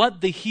what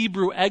the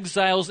Hebrew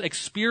exiles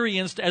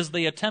experienced as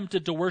they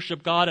attempted to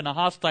worship God in a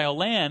hostile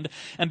land.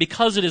 And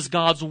because it is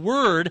God's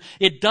word,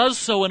 it does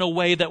so in a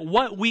way that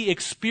what we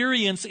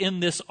experience in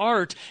this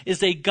art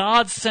is a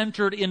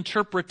God-centered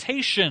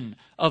interpretation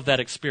of that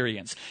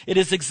experience. It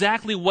is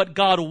exactly what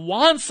God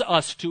wants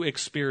us to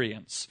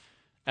experience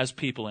as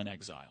people in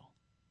exile.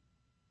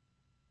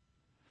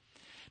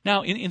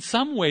 Now, in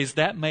some ways,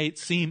 that might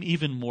seem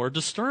even more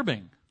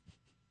disturbing.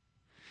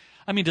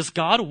 I mean, does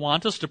God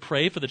want us to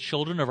pray for the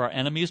children of our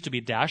enemies to be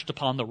dashed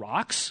upon the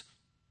rocks?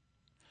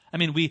 I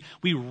mean,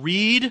 we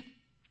read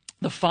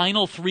the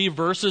final 3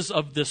 verses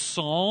of this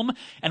psalm,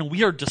 and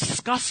we are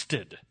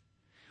disgusted.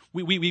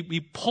 We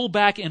pull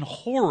back in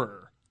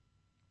horror.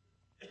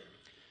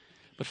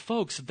 But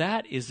folks,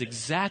 that is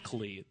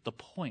exactly the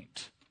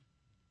point.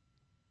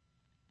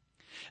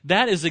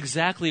 That is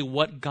exactly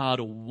what God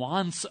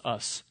wants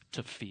us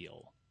to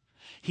feel.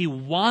 He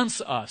wants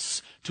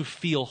us to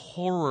feel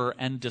horror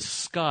and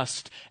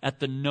disgust at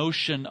the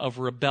notion of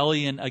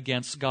rebellion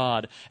against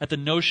God, at the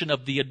notion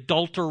of the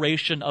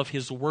adulteration of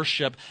his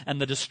worship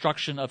and the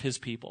destruction of his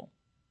people.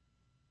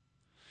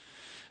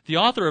 The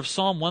author of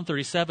Psalm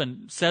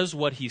 137 says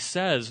what he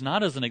says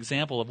not as an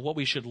example of what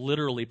we should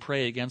literally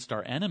pray against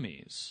our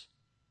enemies.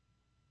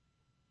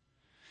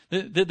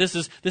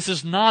 This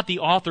is not the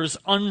author's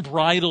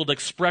unbridled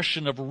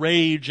expression of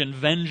rage and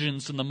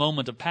vengeance in the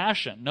moment of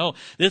passion. No,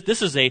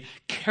 this is a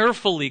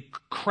carefully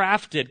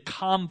crafted,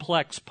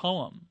 complex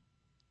poem.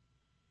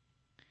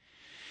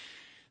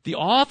 The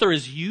author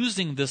is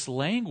using this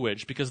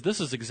language because this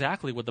is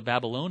exactly what the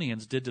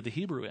Babylonians did to the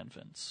Hebrew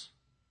infants.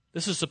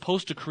 This is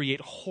supposed to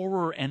create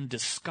horror and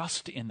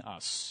disgust in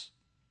us.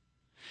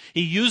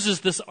 He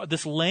uses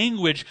this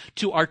language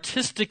to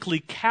artistically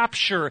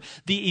capture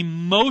the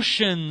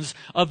emotions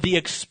of the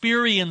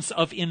experience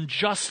of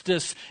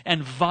injustice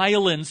and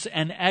violence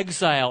and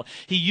exile.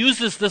 He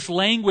uses this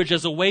language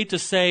as a way to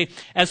say,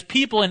 as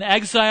people in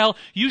exile,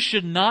 you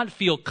should not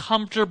feel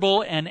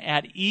comfortable and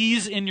at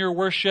ease in your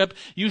worship.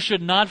 You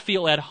should not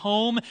feel at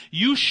home.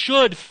 You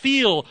should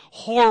feel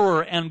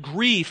horror and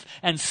grief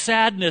and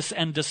sadness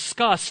and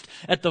disgust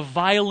at the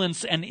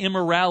violence and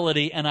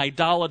immorality and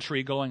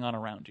idolatry going on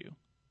around you.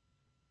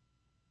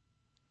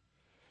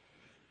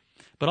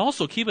 But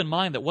also keep in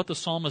mind that what the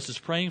psalmist is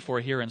praying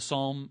for here in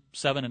Psalm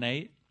 7 and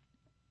 8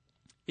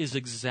 is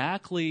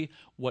exactly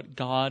what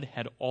God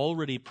had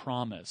already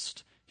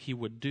promised he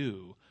would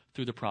do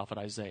through the prophet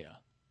Isaiah.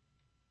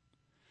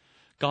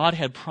 God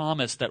had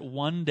promised that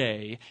one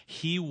day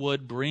he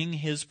would bring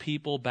his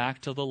people back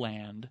to the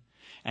land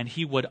and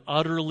he would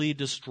utterly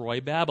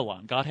destroy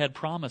Babylon. God had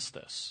promised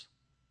this.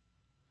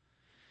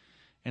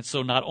 And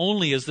so not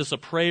only is this a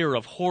prayer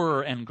of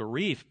horror and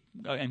grief,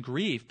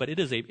 but it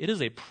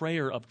is a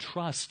prayer of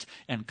trust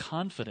and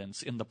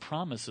confidence in the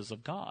promises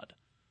of God.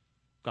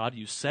 God,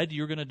 you said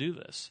you're going to do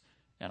this,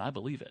 and I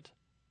believe it.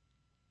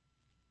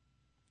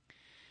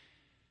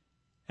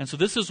 And so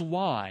this is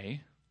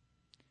why,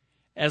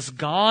 as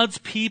God's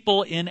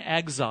people in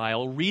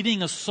exile,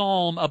 reading a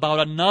psalm about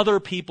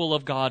another people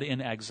of God in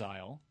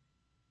exile,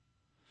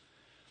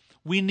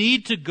 we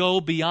need to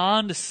go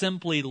beyond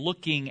simply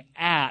looking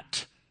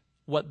at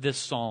what this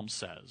psalm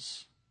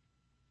says.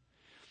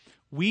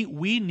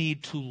 We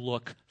need to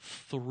look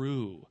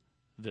through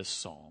this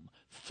psalm,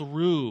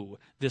 through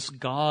this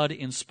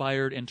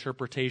God-inspired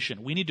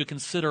interpretation. We need to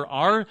consider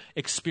our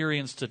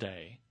experience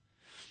today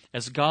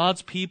as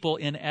God's people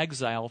in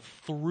exile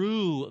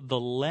through the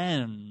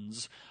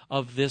lens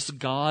of this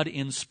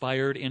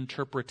God-inspired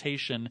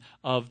interpretation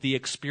of the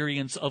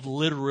experience of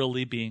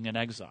literally being in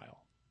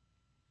exile.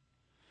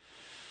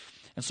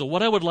 And so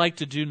what I would like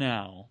to do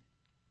now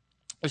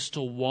is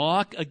to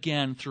walk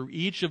again through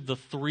each of the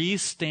 3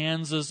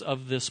 stanzas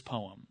of this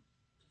poem.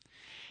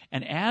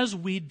 And as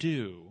we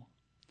do,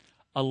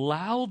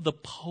 allow the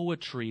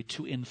poetry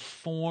to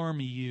inform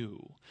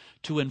you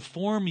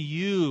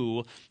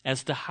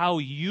as to how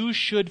you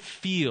should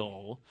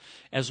feel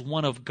as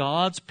one of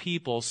God's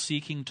people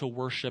seeking to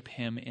worship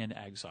him in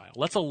exile.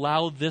 Let's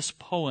allow this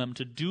poem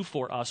to do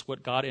for us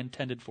what God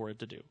intended for it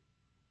to do.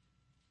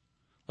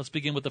 Let's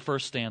begin with the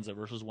first stanza,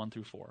 verses 1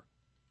 through 4.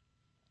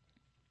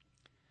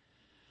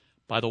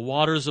 By the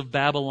waters of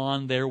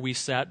Babylon, there we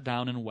sat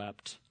down and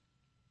wept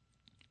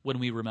when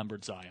we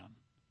remembered Zion.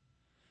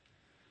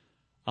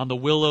 On the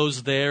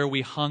willows there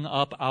we hung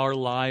up our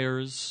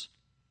lyres.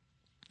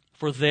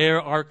 For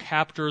there our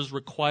captors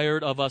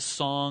required of us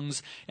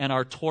songs, and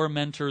our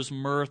tormentors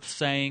mirth,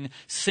 saying,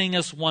 Sing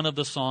us one of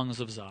the songs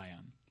of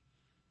Zion.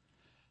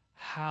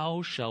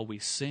 How shall we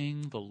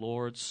sing the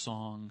Lord's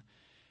song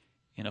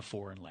in a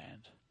foreign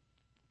land?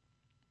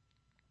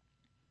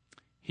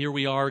 Here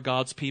we are,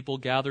 God's people,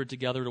 gathered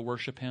together to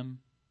worship Him.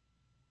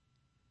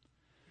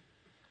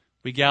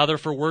 We gather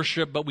for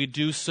worship, but we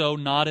do so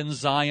not in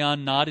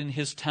Zion, not in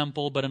His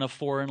temple, but in a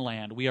foreign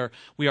land. We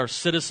are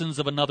citizens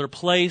of another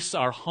place.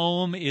 Our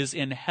home is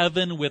in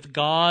heaven with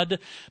God,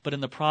 but in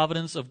the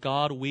providence of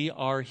God, we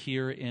are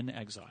here in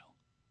exile.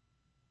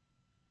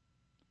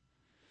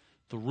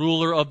 The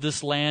ruler of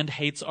this land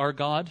hates our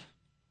God.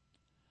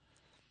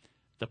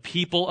 The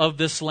people of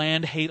this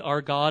land hate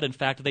our God. In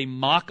fact, they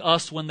mock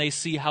us when they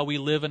see how we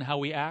live and how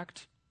we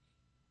act.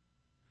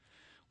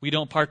 We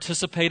don't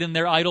participate in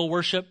their idol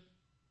worship.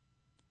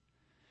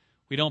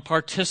 We don't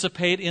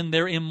participate in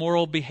their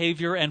immoral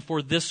behavior, and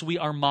for this we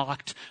are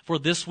mocked. For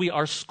this we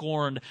are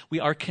scorned.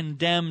 We are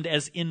condemned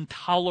as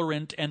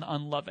intolerant and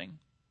unloving.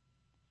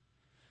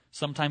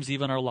 Sometimes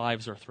even our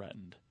lives are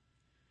threatened.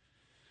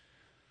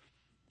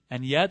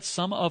 And yet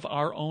some of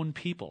our own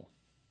people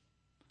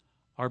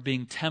are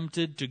being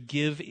tempted to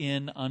give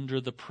in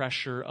under the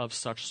pressure of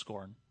such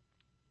scorn.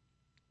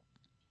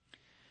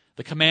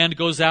 The command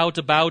goes out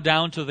to bow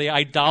down to the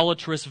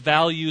idolatrous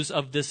values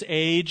of this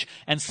age,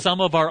 and some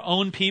of our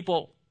own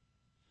people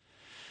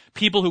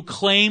who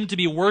claim to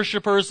be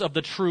worshipers of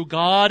the true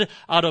God,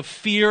 out of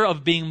fear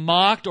of being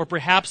mocked or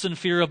perhaps in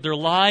fear of their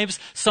lives,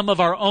 some of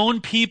our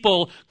own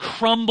people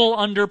crumble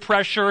under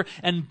pressure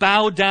and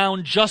bow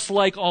down just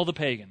like all the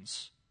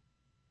pagans.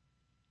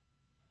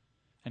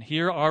 And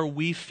here are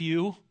we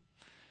few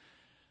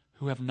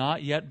who have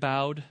not yet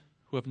bowed,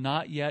 who have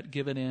not yet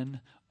given in.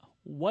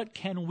 What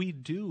can we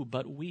do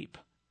but weep?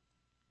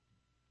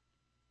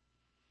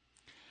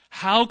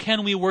 How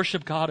can we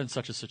worship God in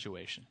such a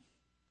situation?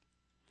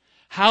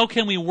 How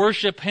can we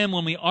worship Him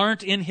when we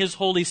aren't in His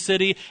holy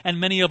city, and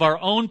many of our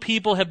own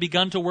people have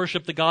begun to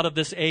worship the God of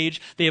this age?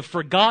 They have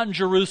forgotten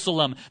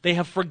Jerusalem. They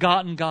have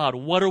forgotten God.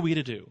 What are we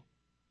to do?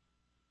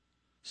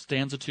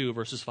 Stanza 2,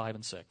 verses 5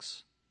 and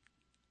 6.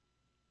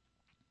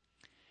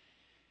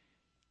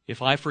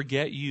 If I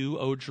forget you,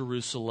 O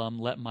Jerusalem,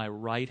 let my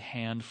right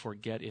hand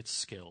forget its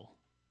skill.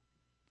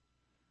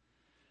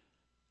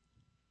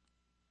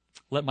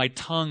 Let my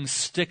tongue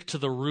stick to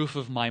the roof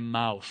of my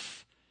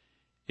mouth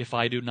if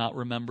I do not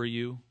remember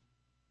you,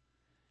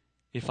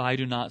 if I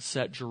do not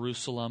set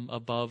Jerusalem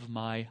above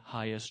my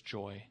highest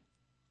joy.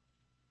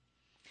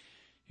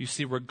 You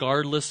see,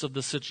 regardless of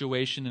the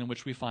situation in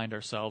which we find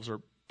ourselves,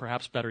 or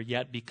perhaps better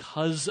yet,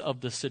 because of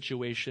the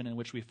situation in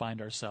which we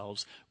find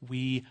ourselves,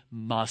 we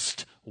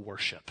must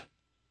worship.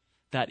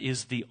 That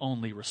is the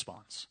only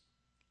response.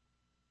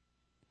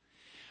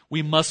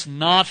 We must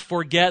not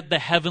forget the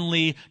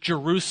heavenly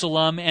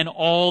Jerusalem and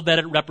all that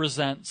it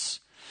represents.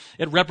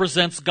 It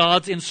represents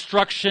God's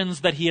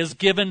instructions that He has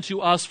given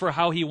to us for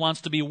how He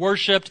wants to be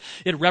worshiped.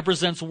 It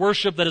represents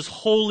worship that is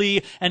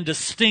holy and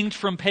distinct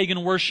from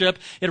pagan worship.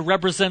 It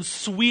represents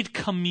sweet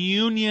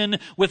communion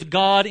with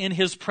God in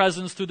His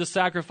presence through the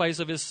sacrifice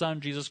of His Son,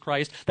 Jesus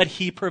Christ, that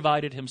He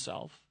provided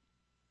Himself.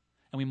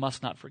 And we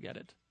must not forget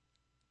it.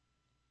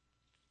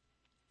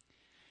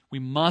 We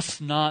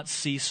must not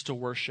cease to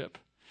worship.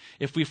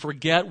 If we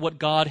forget what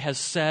God has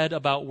said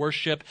about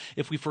worship,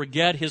 if we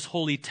forget His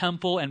holy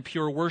temple and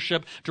pure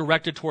worship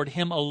directed toward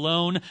Him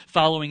alone,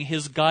 following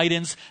His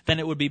guidance, then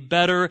it would be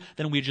better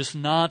than we just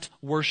not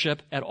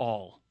worship at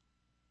all.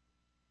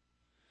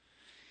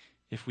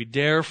 If we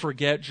dare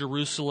forget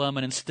Jerusalem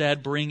and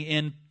instead bring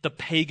in the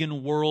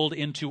pagan world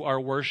into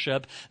our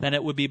worship, then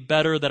it would be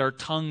better that our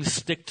tongues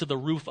stick to the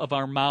roof of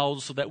our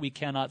mouths so that we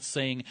cannot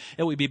sing.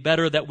 It would be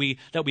better that we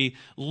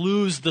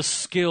lose the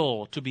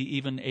skill to be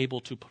even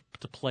able to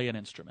play an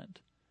instrument.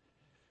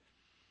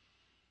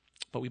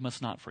 But we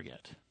must not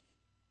forget.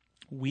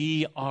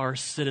 We are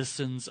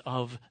citizens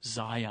of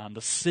Zion,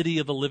 the city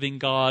of the living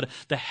God,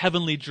 the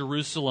heavenly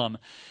Jerusalem.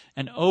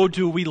 And oh,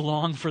 do we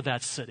long for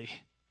that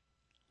city.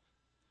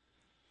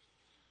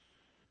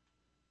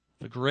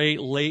 The great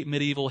late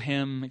medieval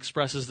hymn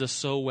expresses this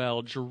so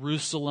well.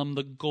 Jerusalem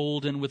the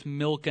golden, with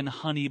milk and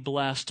honey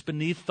blessed,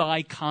 beneath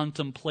thy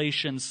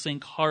contemplation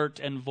sink heart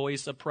and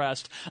voice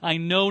oppressed. I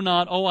know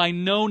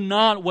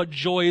not what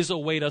joys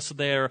await us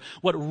there,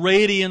 what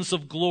radiance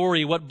of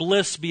glory, what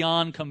bliss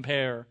beyond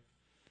compare.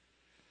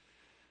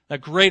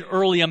 That great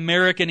early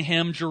American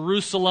hymn,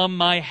 Jerusalem,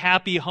 my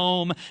happy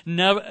home,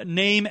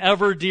 name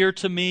ever dear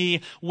to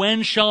me.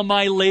 When shall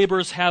my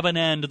labors have an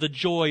end? The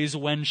joys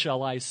when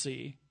shall I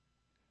see?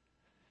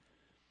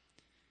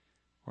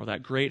 Or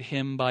that great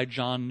hymn by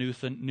John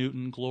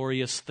Newton,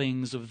 glorious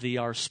things of thee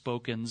are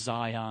spoken,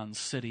 Zion,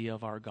 city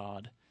of our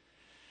God.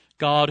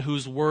 God,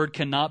 whose word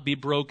cannot be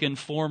broken,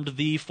 formed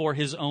thee for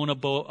His own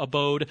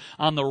abode.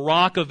 On the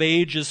rock of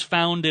ages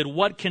founded,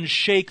 what can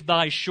shake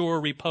thy sure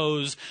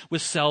repose?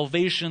 With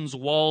salvation's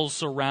walls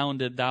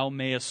surrounded, thou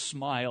mayest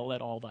smile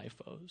at all thy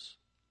foes.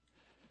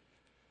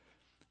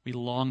 We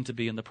long to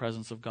be in the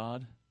presence of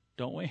God,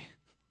 don't we?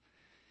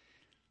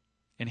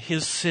 In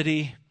His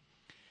city,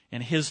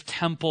 in His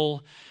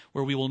temple,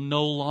 where we will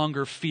no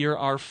longer fear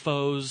our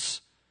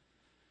foes.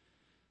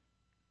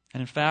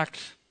 And in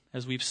fact,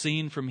 as we've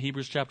seen from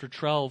Hebrews chapter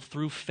 12,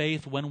 through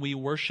faith when we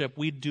worship,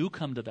 we do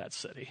come to that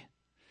city.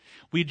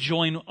 We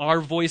join our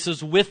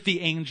voices with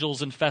the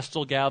angels in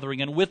festal gathering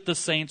and with the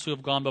saints who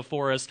have gone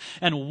before us.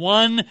 And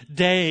one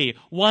day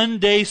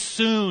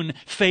soon,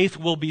 faith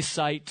will be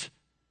sight.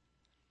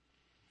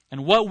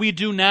 And what we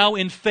do now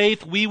in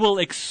faith, we will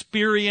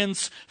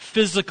experience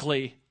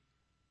physically.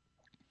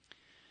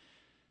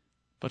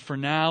 But for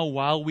now,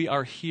 while we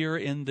are here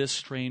in this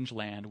strange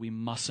land, we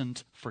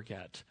mustn't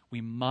forget.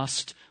 We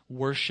must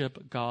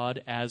worship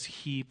God as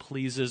He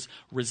pleases,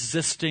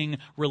 resisting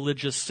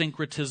religious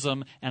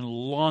syncretism and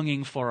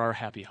longing for our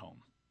happy home.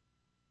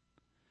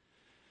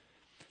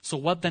 So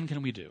what then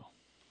can we do?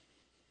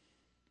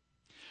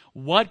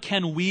 What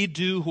can we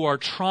do who are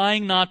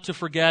trying not to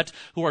forget,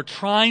 who are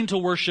trying to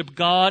worship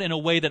God in a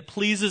way that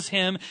pleases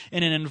Him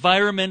in an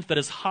environment that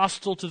is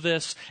hostile to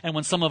this, and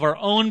when some of our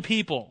own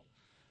people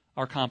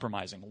are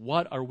compromising?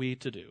 What are we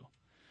to do?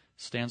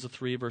 Stanza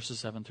 3, verses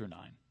 7 through 9.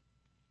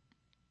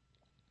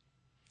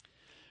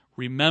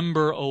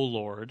 Remember, O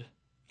Lord,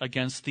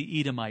 against the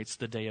Edomites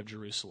the day of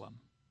Jerusalem,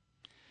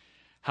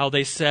 how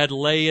they said,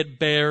 lay it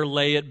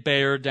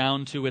bare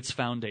down to its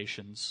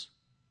foundations.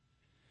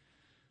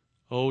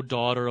 O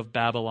daughter of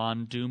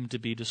Babylon, doomed to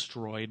be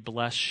destroyed,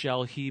 blessed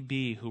shall he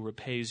be who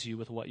repays you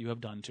with what you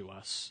have done to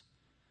us.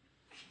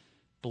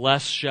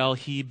 Blessed shall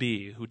he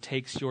be who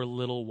takes your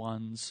little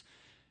ones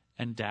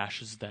and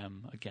dashes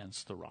them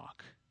against the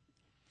rock.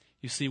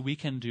 You see, we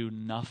can do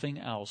nothing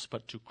else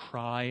but to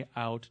cry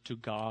out to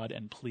God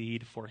and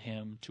plead for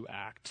Him to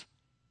act.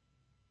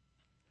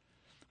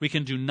 We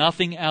can do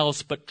nothing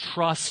else but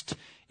trust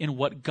in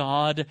what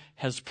God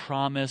has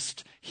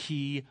promised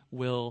He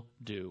will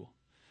do.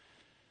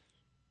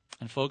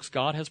 And folks,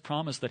 God has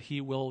promised that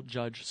He will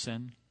judge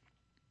sin.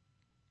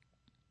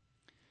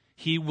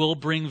 He will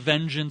bring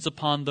vengeance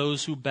upon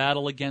those who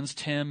battle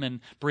against Him and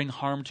bring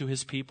harm to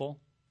His people.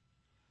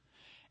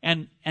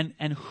 And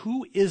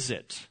who is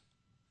it?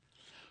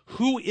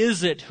 Who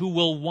is it who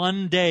will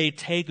one day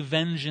take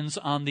vengeance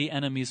on the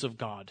enemies of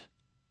God?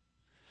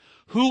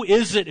 Who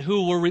is it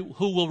who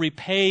will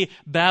repay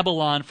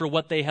Babylon for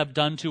what they have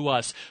done to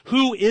us?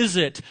 Who is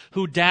it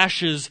who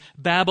dashes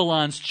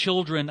Babylon's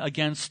children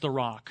against the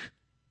rock?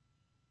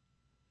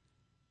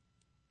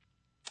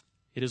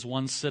 It is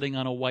one sitting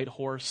on a white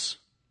horse.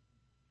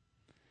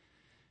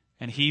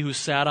 And He who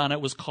sat on it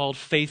was called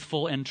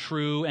Faithful and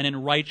True, and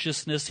in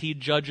righteousness He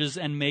judges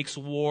and makes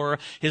war.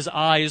 His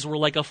eyes were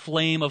like a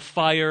flame of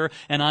fire,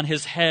 and on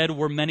His head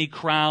were many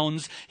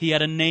crowns. He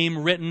had a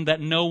name written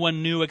that no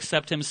one knew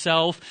except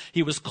Himself.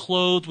 He was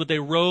clothed with a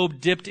robe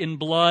dipped in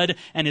blood,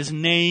 and His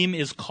name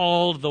is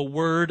called the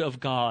Word of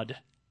God.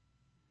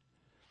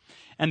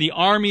 And the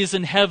armies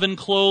in heaven,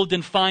 clothed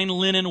in fine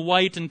linen,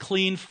 white and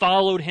clean,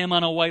 followed Him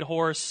on a white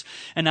horse.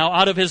 And now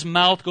out of His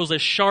mouth goes a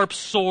sharp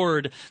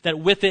sword, that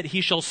with it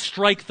He shall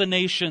strike the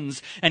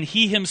nations, and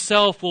He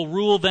Himself will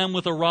rule them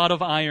with a rod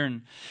of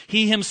iron.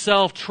 He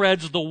Himself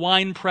treads the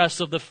winepress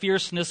of the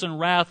fierceness and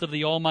wrath of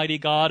the Almighty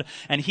God,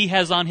 and He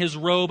has on His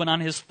robe and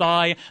on His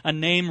thigh a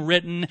name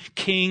written,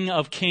 King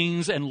of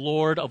Kings and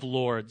Lord of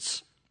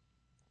Lords.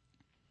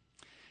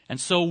 And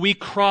so we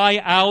cry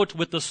out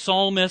with the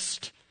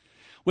psalmist,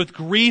 with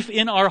grief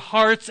in our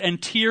hearts and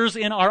tears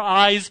in our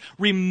eyes,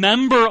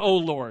 remember, O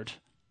Lord.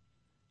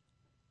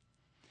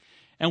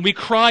 And we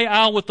cry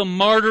out with the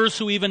martyrs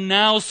who even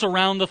now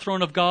surround the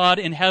throne of God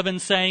in heaven,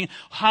 saying,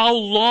 how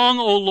long,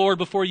 O Lord,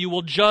 before you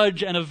will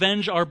judge and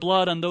avenge our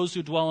blood on those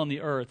who dwell on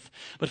the earth?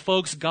 But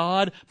folks,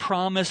 God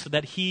promised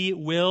that He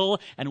will,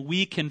 and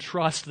we can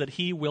trust that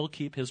He will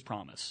keep His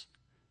promise.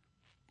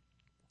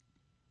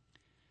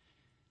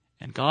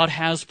 And God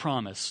has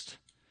promised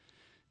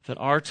that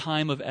our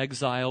time of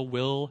exile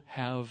will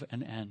have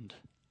an end.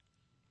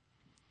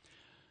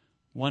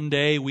 One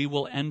day we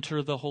will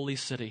enter the holy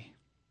city.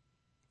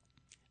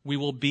 We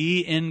will be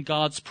in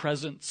God's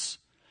presence,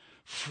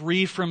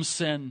 free from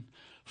sin,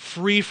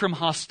 free from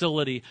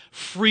hostility,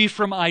 free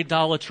from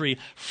idolatry,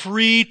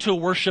 free to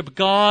worship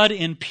God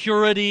in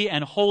purity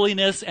and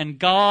holiness, and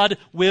God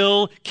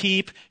will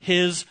keep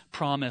His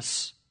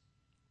promise.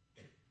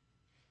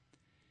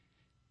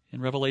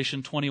 In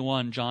Revelation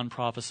 21, John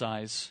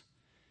prophesies,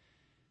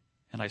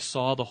 and I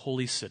saw the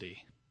holy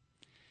city,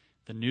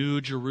 the new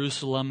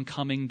Jerusalem,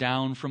 coming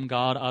down from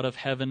God out of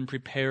heaven,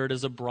 prepared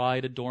as a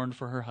bride adorned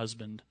for her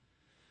husband.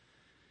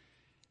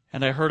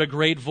 And I heard a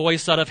great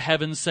voice out of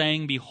heaven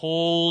saying,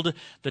 behold,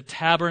 the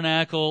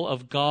tabernacle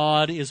of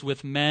God is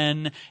with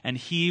men, and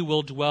He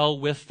will dwell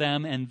with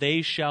them, and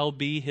they shall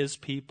be His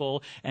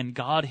people, and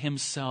God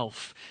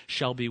Himself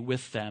shall be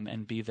with them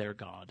and be their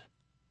God.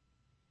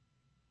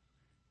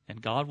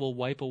 And God will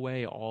wipe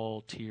away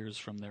all tears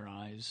from their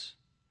eyes.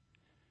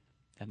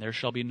 And there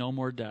shall be no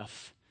more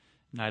death,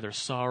 neither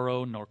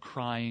sorrow nor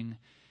crying,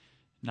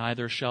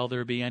 neither shall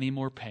there be any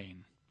more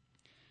pain,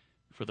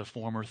 for the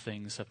former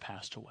things have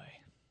passed away.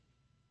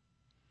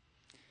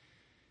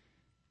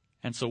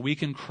 And so we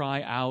can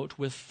cry out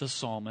with the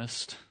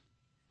psalmist,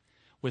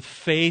 with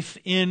faith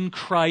in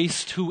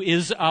Christ who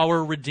is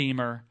our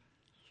Redeemer.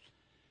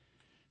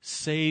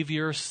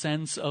 Savior,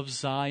 sense of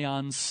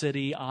Zion's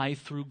city, I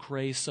through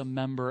grace a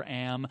member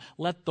am.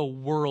 Let the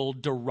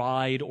world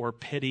deride or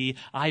pity,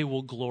 I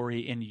will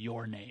glory in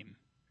your name.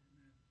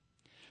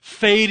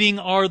 Fading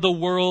are the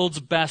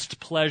world's best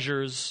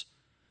pleasures,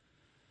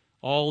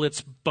 all its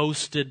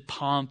boasted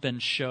pomp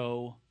and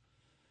show.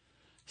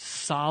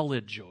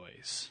 Solid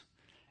joys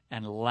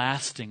and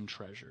lasting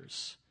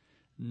treasures,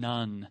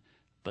 none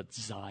but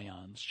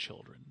Zion's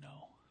children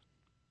know.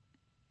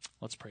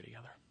 Let's pray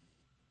together.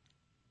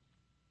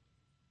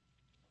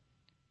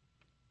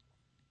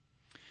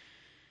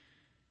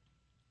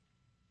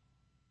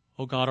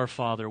 O God our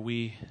Father,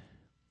 we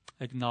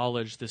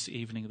acknowledge this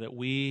evening that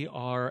we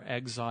are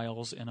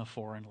exiles in a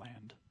foreign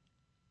land.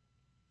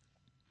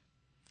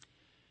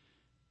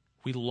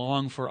 We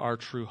long for our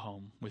true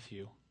home with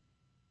you.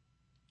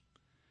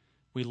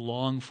 We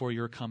long for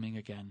your coming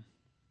again.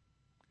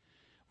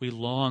 We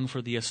long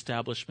for the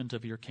establishment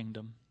of your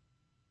kingdom.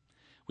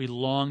 We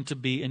long to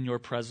be in your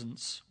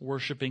presence,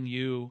 worshiping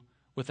you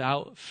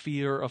without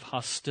fear of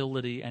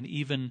hostility and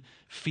even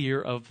fear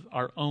of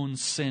our own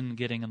sin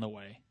getting in the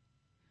way.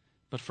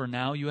 But for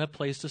now, you have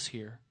placed us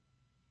here.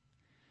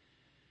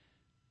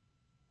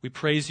 We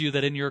praise you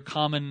that in your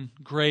common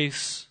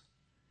grace,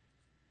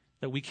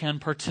 that we can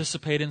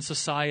participate in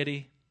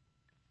society.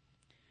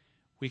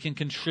 We can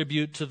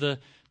contribute to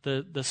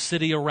the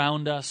city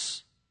around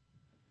us.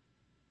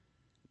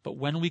 But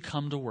when we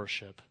come to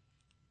worship,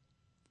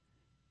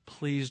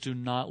 please do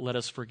not let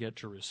us forget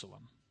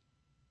Jerusalem.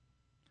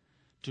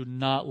 Do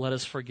not let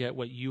us forget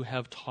what you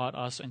have taught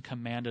us and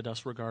commanded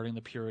us regarding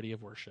the purity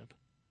of worship.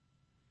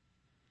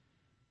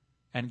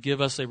 And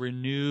give us a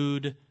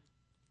renewed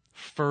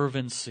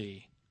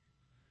fervency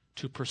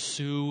to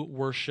pursue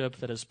worship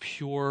that is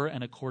pure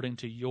and according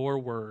to your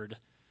word,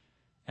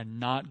 and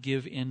not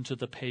give in to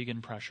the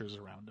pagan pressures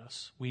around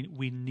us.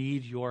 We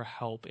need your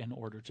help in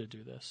order to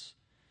do this.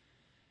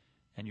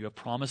 And you have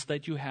promised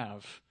that you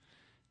have,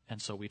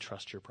 and so we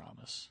trust your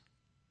promise.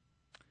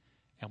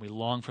 And we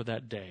long for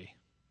that day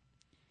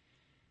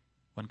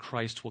when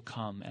Christ will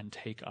come and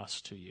take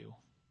us to you.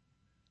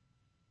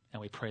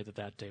 And we pray that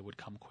that day would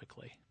come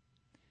quickly.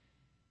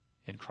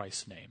 In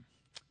Christ's name,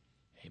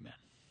 amen.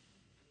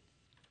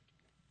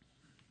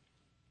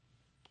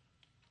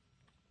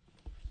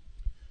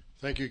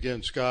 Thank you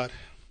again, Scott.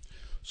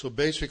 So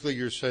basically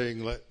you're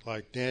saying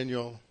like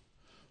Daniel,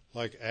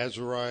 like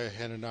Azariah,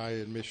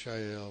 Hananiah, and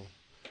Mishael,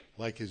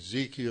 like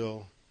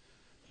Ezekiel,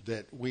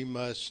 that we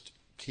must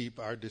keep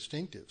our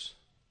distinctives.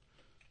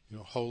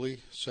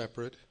 Holy,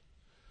 separate.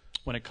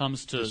 When it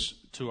comes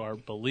to our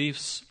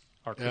beliefs,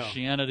 our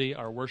Christianity,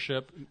 our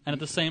worship, and at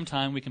the same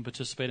time we can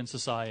participate in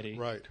society.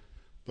 Right.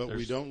 But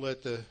we don't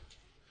let the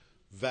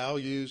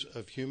values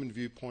of human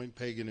viewpoint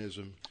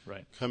paganism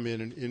come in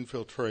and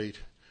infiltrate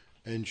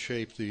and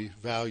shape the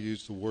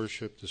values, the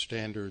worship, the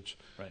standards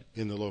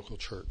in the local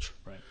church.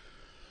 Right.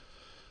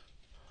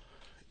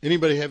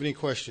 Anybody have any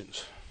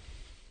questions?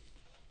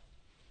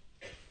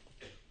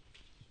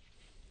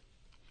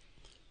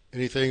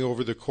 Anything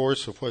over the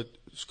course of what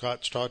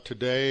Scott's taught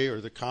today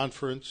or the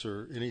conference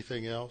or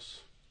anything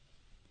else?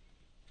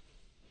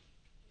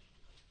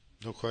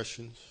 No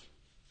questions?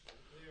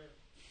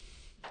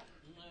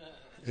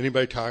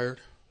 Anybody tired?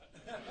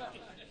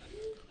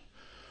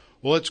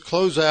 Well, let's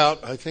close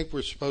out. I think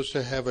we're supposed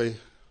to have a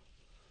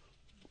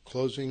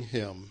closing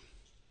hymn,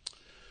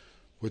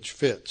 which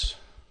fits.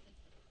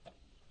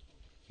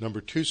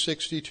 Number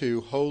 262,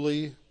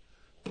 Holy,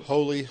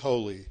 Holy,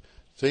 Holy.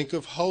 Think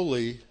of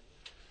holy,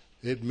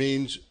 it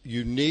means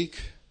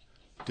unique,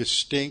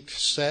 distinct,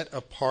 set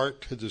apart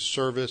to the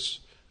service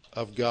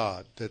of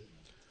God. That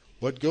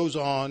what goes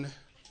on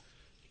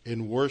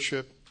in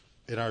worship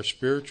in our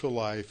spiritual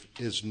life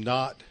is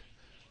not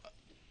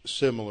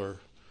similar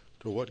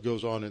to what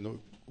goes on in the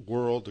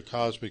world, the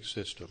cosmic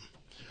system.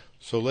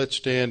 So let's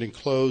stand and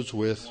close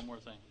with one more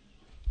thing.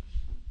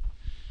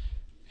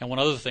 And one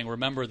other thing,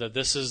 remember that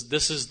this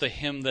is the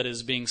hymn that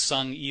is being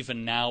sung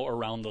even now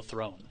around the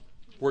throne.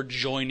 We're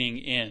joining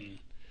in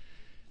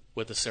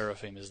with the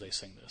seraphim as they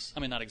sing this. I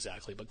mean, not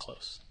exactly, but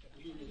close.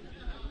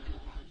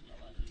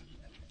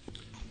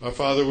 Our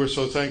Father, we're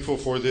so thankful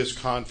for this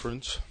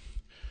conference.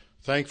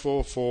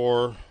 Thankful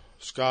for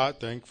Scott,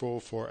 thankful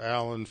for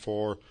Alan,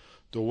 for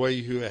the way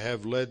you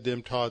have led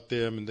them, taught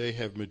them, and they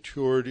have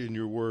matured in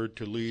your word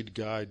to lead,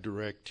 guide,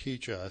 direct,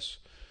 teach us.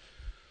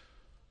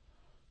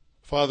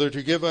 Father,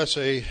 to give us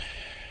an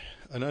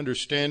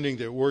understanding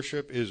that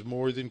worship is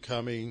more than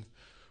coming,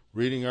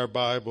 reading our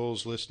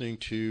Bibles, listening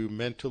to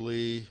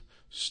mentally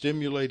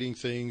stimulating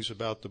things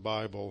about the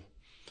Bible,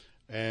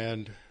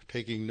 and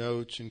taking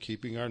notes and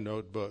keeping our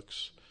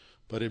notebooks.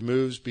 But it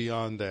moves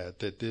beyond that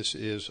this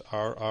is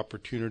our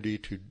opportunity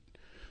to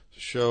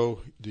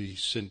show the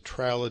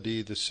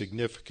centrality, the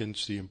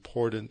significance, the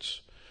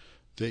importance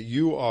that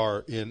you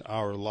are in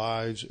our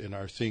lives, in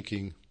our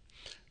thinking,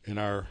 in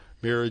our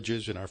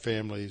marriages, in our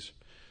families,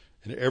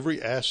 in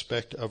every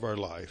aspect of our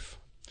life.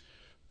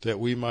 that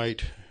we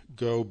might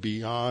go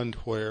beyond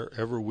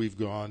wherever we've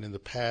gone in the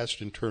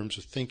past in terms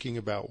of thinking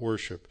about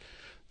worship,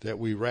 that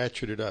we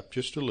ratchet it up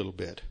just a little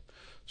bit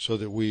so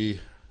that we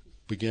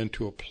begin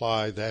to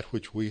apply that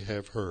which we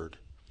have heard.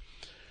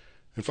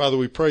 And Father,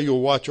 we pray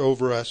you'll watch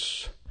over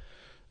us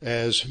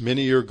as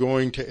many are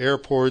going to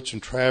airports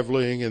and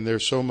traveling, and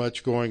there's so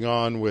much going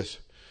on with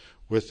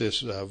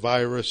this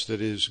virus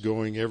that is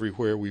going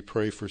everywhere. We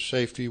pray for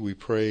safety. We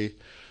pray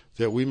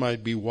that we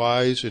might be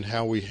wise in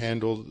how we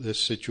handle this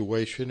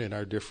situation in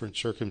our different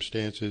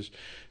circumstances.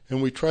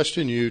 And we trust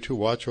in you to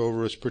watch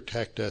over us,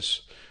 protect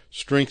us,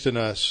 strengthen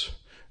us,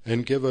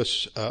 and give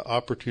us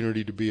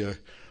opportunity to be a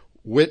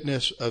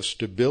witness of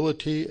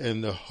stability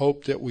and the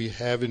hope that we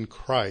have in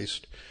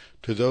Christ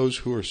to those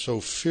who are so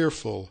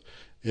fearful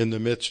in the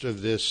midst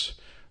of this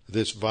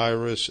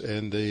virus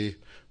and the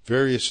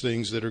various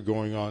things that are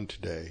going on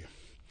today.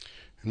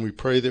 And we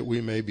pray that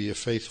we may be a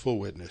faithful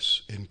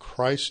witness. In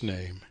Christ's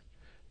name,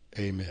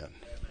 amen.